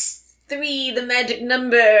 credits. 3, the magic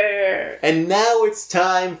number. And now it's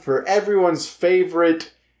time for everyone's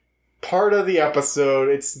favorite part of the episode.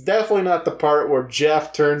 It's definitely not the part where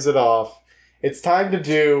Jeff turns it off. It's time to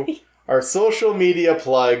do our social media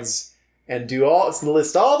plugs and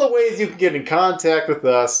list all the ways you can get in contact with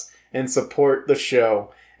us and support the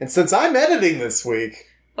show. And since I'm editing this week...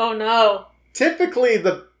 Oh no. Typically,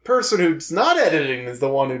 the person who's not editing is the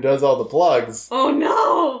one who does all the plugs. Oh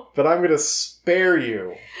no! But I'm going to spare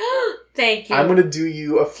you. Thank you. I'm going to do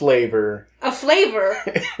you a flavor. A flavor?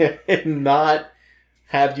 And not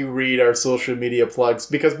have you read our social media plugs.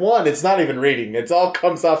 Because 1, it's not even reading. It all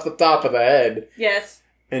comes off the top of the head. Yes.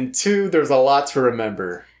 And 2, there's a lot to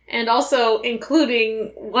remember. And also,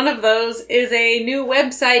 including one of those is a new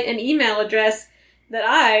website and email address that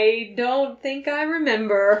I don't think I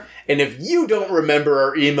remember. And if you don't remember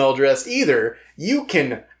our email address either, you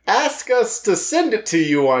can ask us to send it to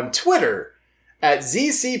you on Twitter at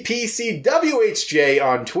ZCPCWHJ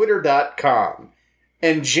on Twitter.com.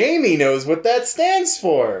 And Jamie knows what that stands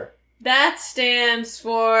for. That stands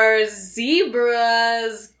for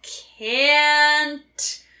Zebras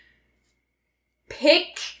Can't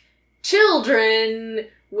Pick Children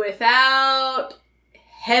Without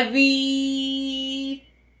Heavy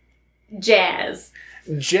Jazz.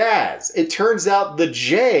 Jazz. It turns out the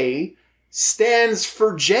J stands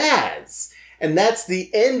for jazz. And that's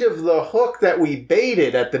the end of the hook that we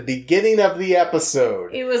baited at the beginning of the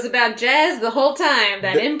episode. It was about jazz the whole time.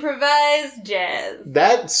 That improvised jazz.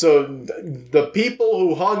 So the people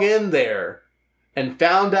who hung in there and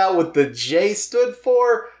found out what the J stood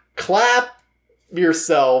for, clap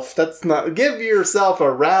yourself. Give yourself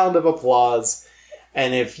a round of applause.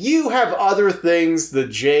 And if you have other things the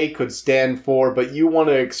J could stand for, but you want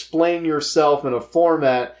to explain yourself in a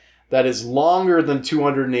format that is longer than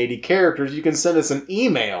 280 characters, you can send us an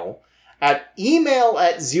email at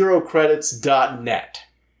email@zerocredits.net.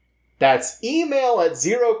 That's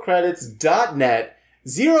email@zerocredits.net.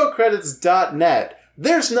 Zerocredits.net.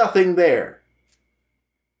 There's nothing there.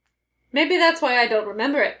 Maybe that's why I don't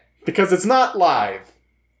remember it. Because it's not live.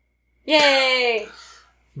 Yay!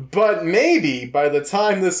 But maybe by the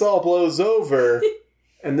time this all blows over,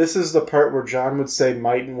 and this is the part where John would say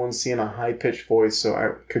might in 1C in a high-pitched voice,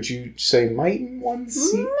 so could you say might in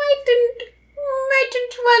 1C? Mightn't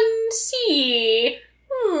 1C.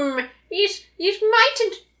 It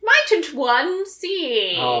mightn't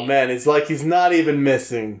 1C. Oh man, it's like he's not even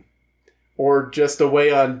missing. Or just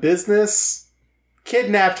away on business.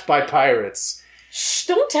 Kidnapped by pirates. Shh,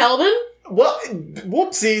 don't tell them. Well,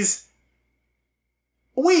 whoopsies.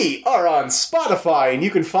 We are on Spotify, and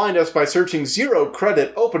you can find us by searching Zero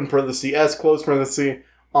Credit, open parenthesis, S close parenthesis,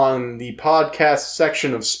 on the podcast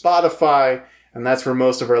section of Spotify, and that's where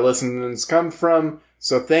most of our listeners come from.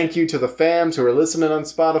 So thank you to the fams who are listening on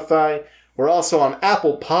Spotify. We're also on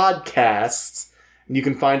Apple Podcasts, and you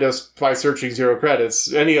can find us by searching Zero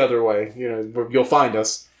Credits. Any other way, you'll find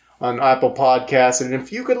us on Apple Podcasts. And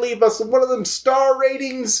if you could leave us one of them star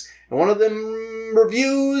ratings and one of them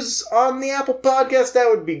reviews on the Apple Podcast, that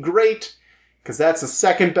would be great, because that's the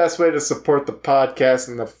second best way to support the podcast.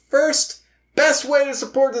 And the first best way to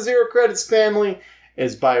support the Zero Credits family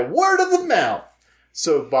is by word of the mouth.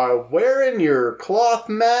 So by wearing your cloth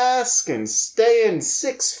mask and staying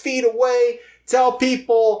 6 feet away, tell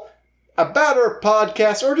people about our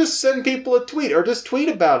podcast, or just send people a tweet, or just tweet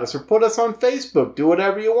about us, or put us on Facebook. Do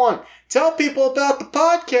whatever you want. Tell people about the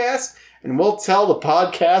podcast, and we'll tell the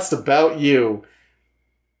podcast about you.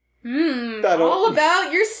 All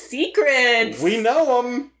about your secrets. We know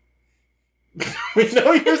them. We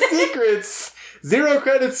know your secrets. Zero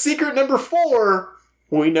Credits secret number 4.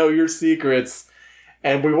 We know your secrets.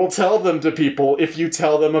 And we will tell them to people if you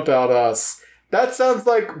tell them about us. That sounds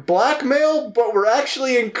like blackmail, but we're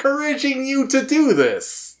actually encouraging you to do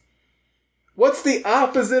this. What's the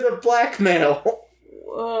opposite of blackmail?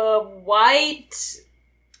 White...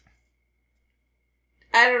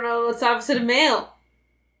 I don't know what's the opposite of male.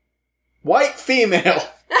 White female.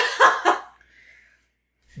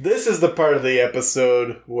 This is the part of the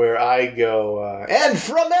episode where I go, and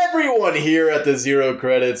from everyone here at the Zero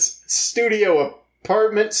Credits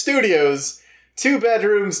Apartment Studios, 2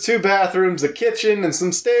 bedrooms, 2 bathrooms, a kitchen, and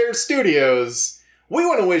some stairs studios, we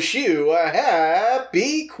want to wish you a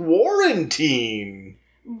happy quarantine.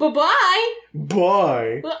 Bye-bye.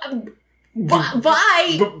 Bye.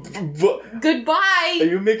 Bye. Goodbye. Are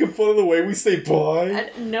you making fun of the way we say bye?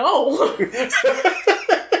 No.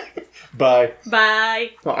 Bye.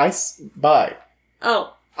 Bye. No, bye.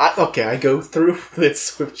 Oh. Okay, I go through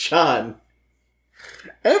this with John.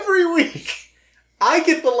 Every week, I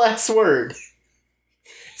get the last word.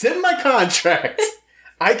 It's in my contract.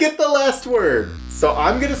 I get the last word. So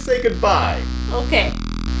I'm going to say goodbye. Okay.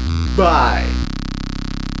 Bye.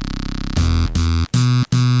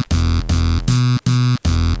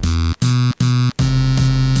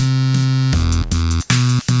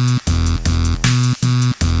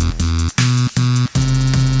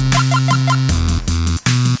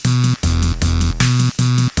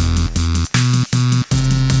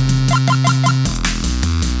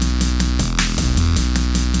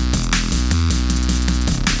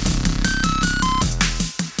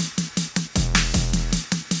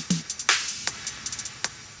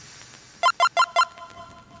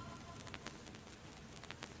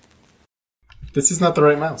 This is not the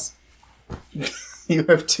right mouse. You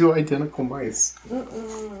have 2 identical mice.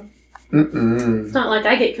 It's not like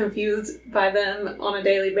I get confused by them on a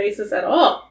daily basis at all.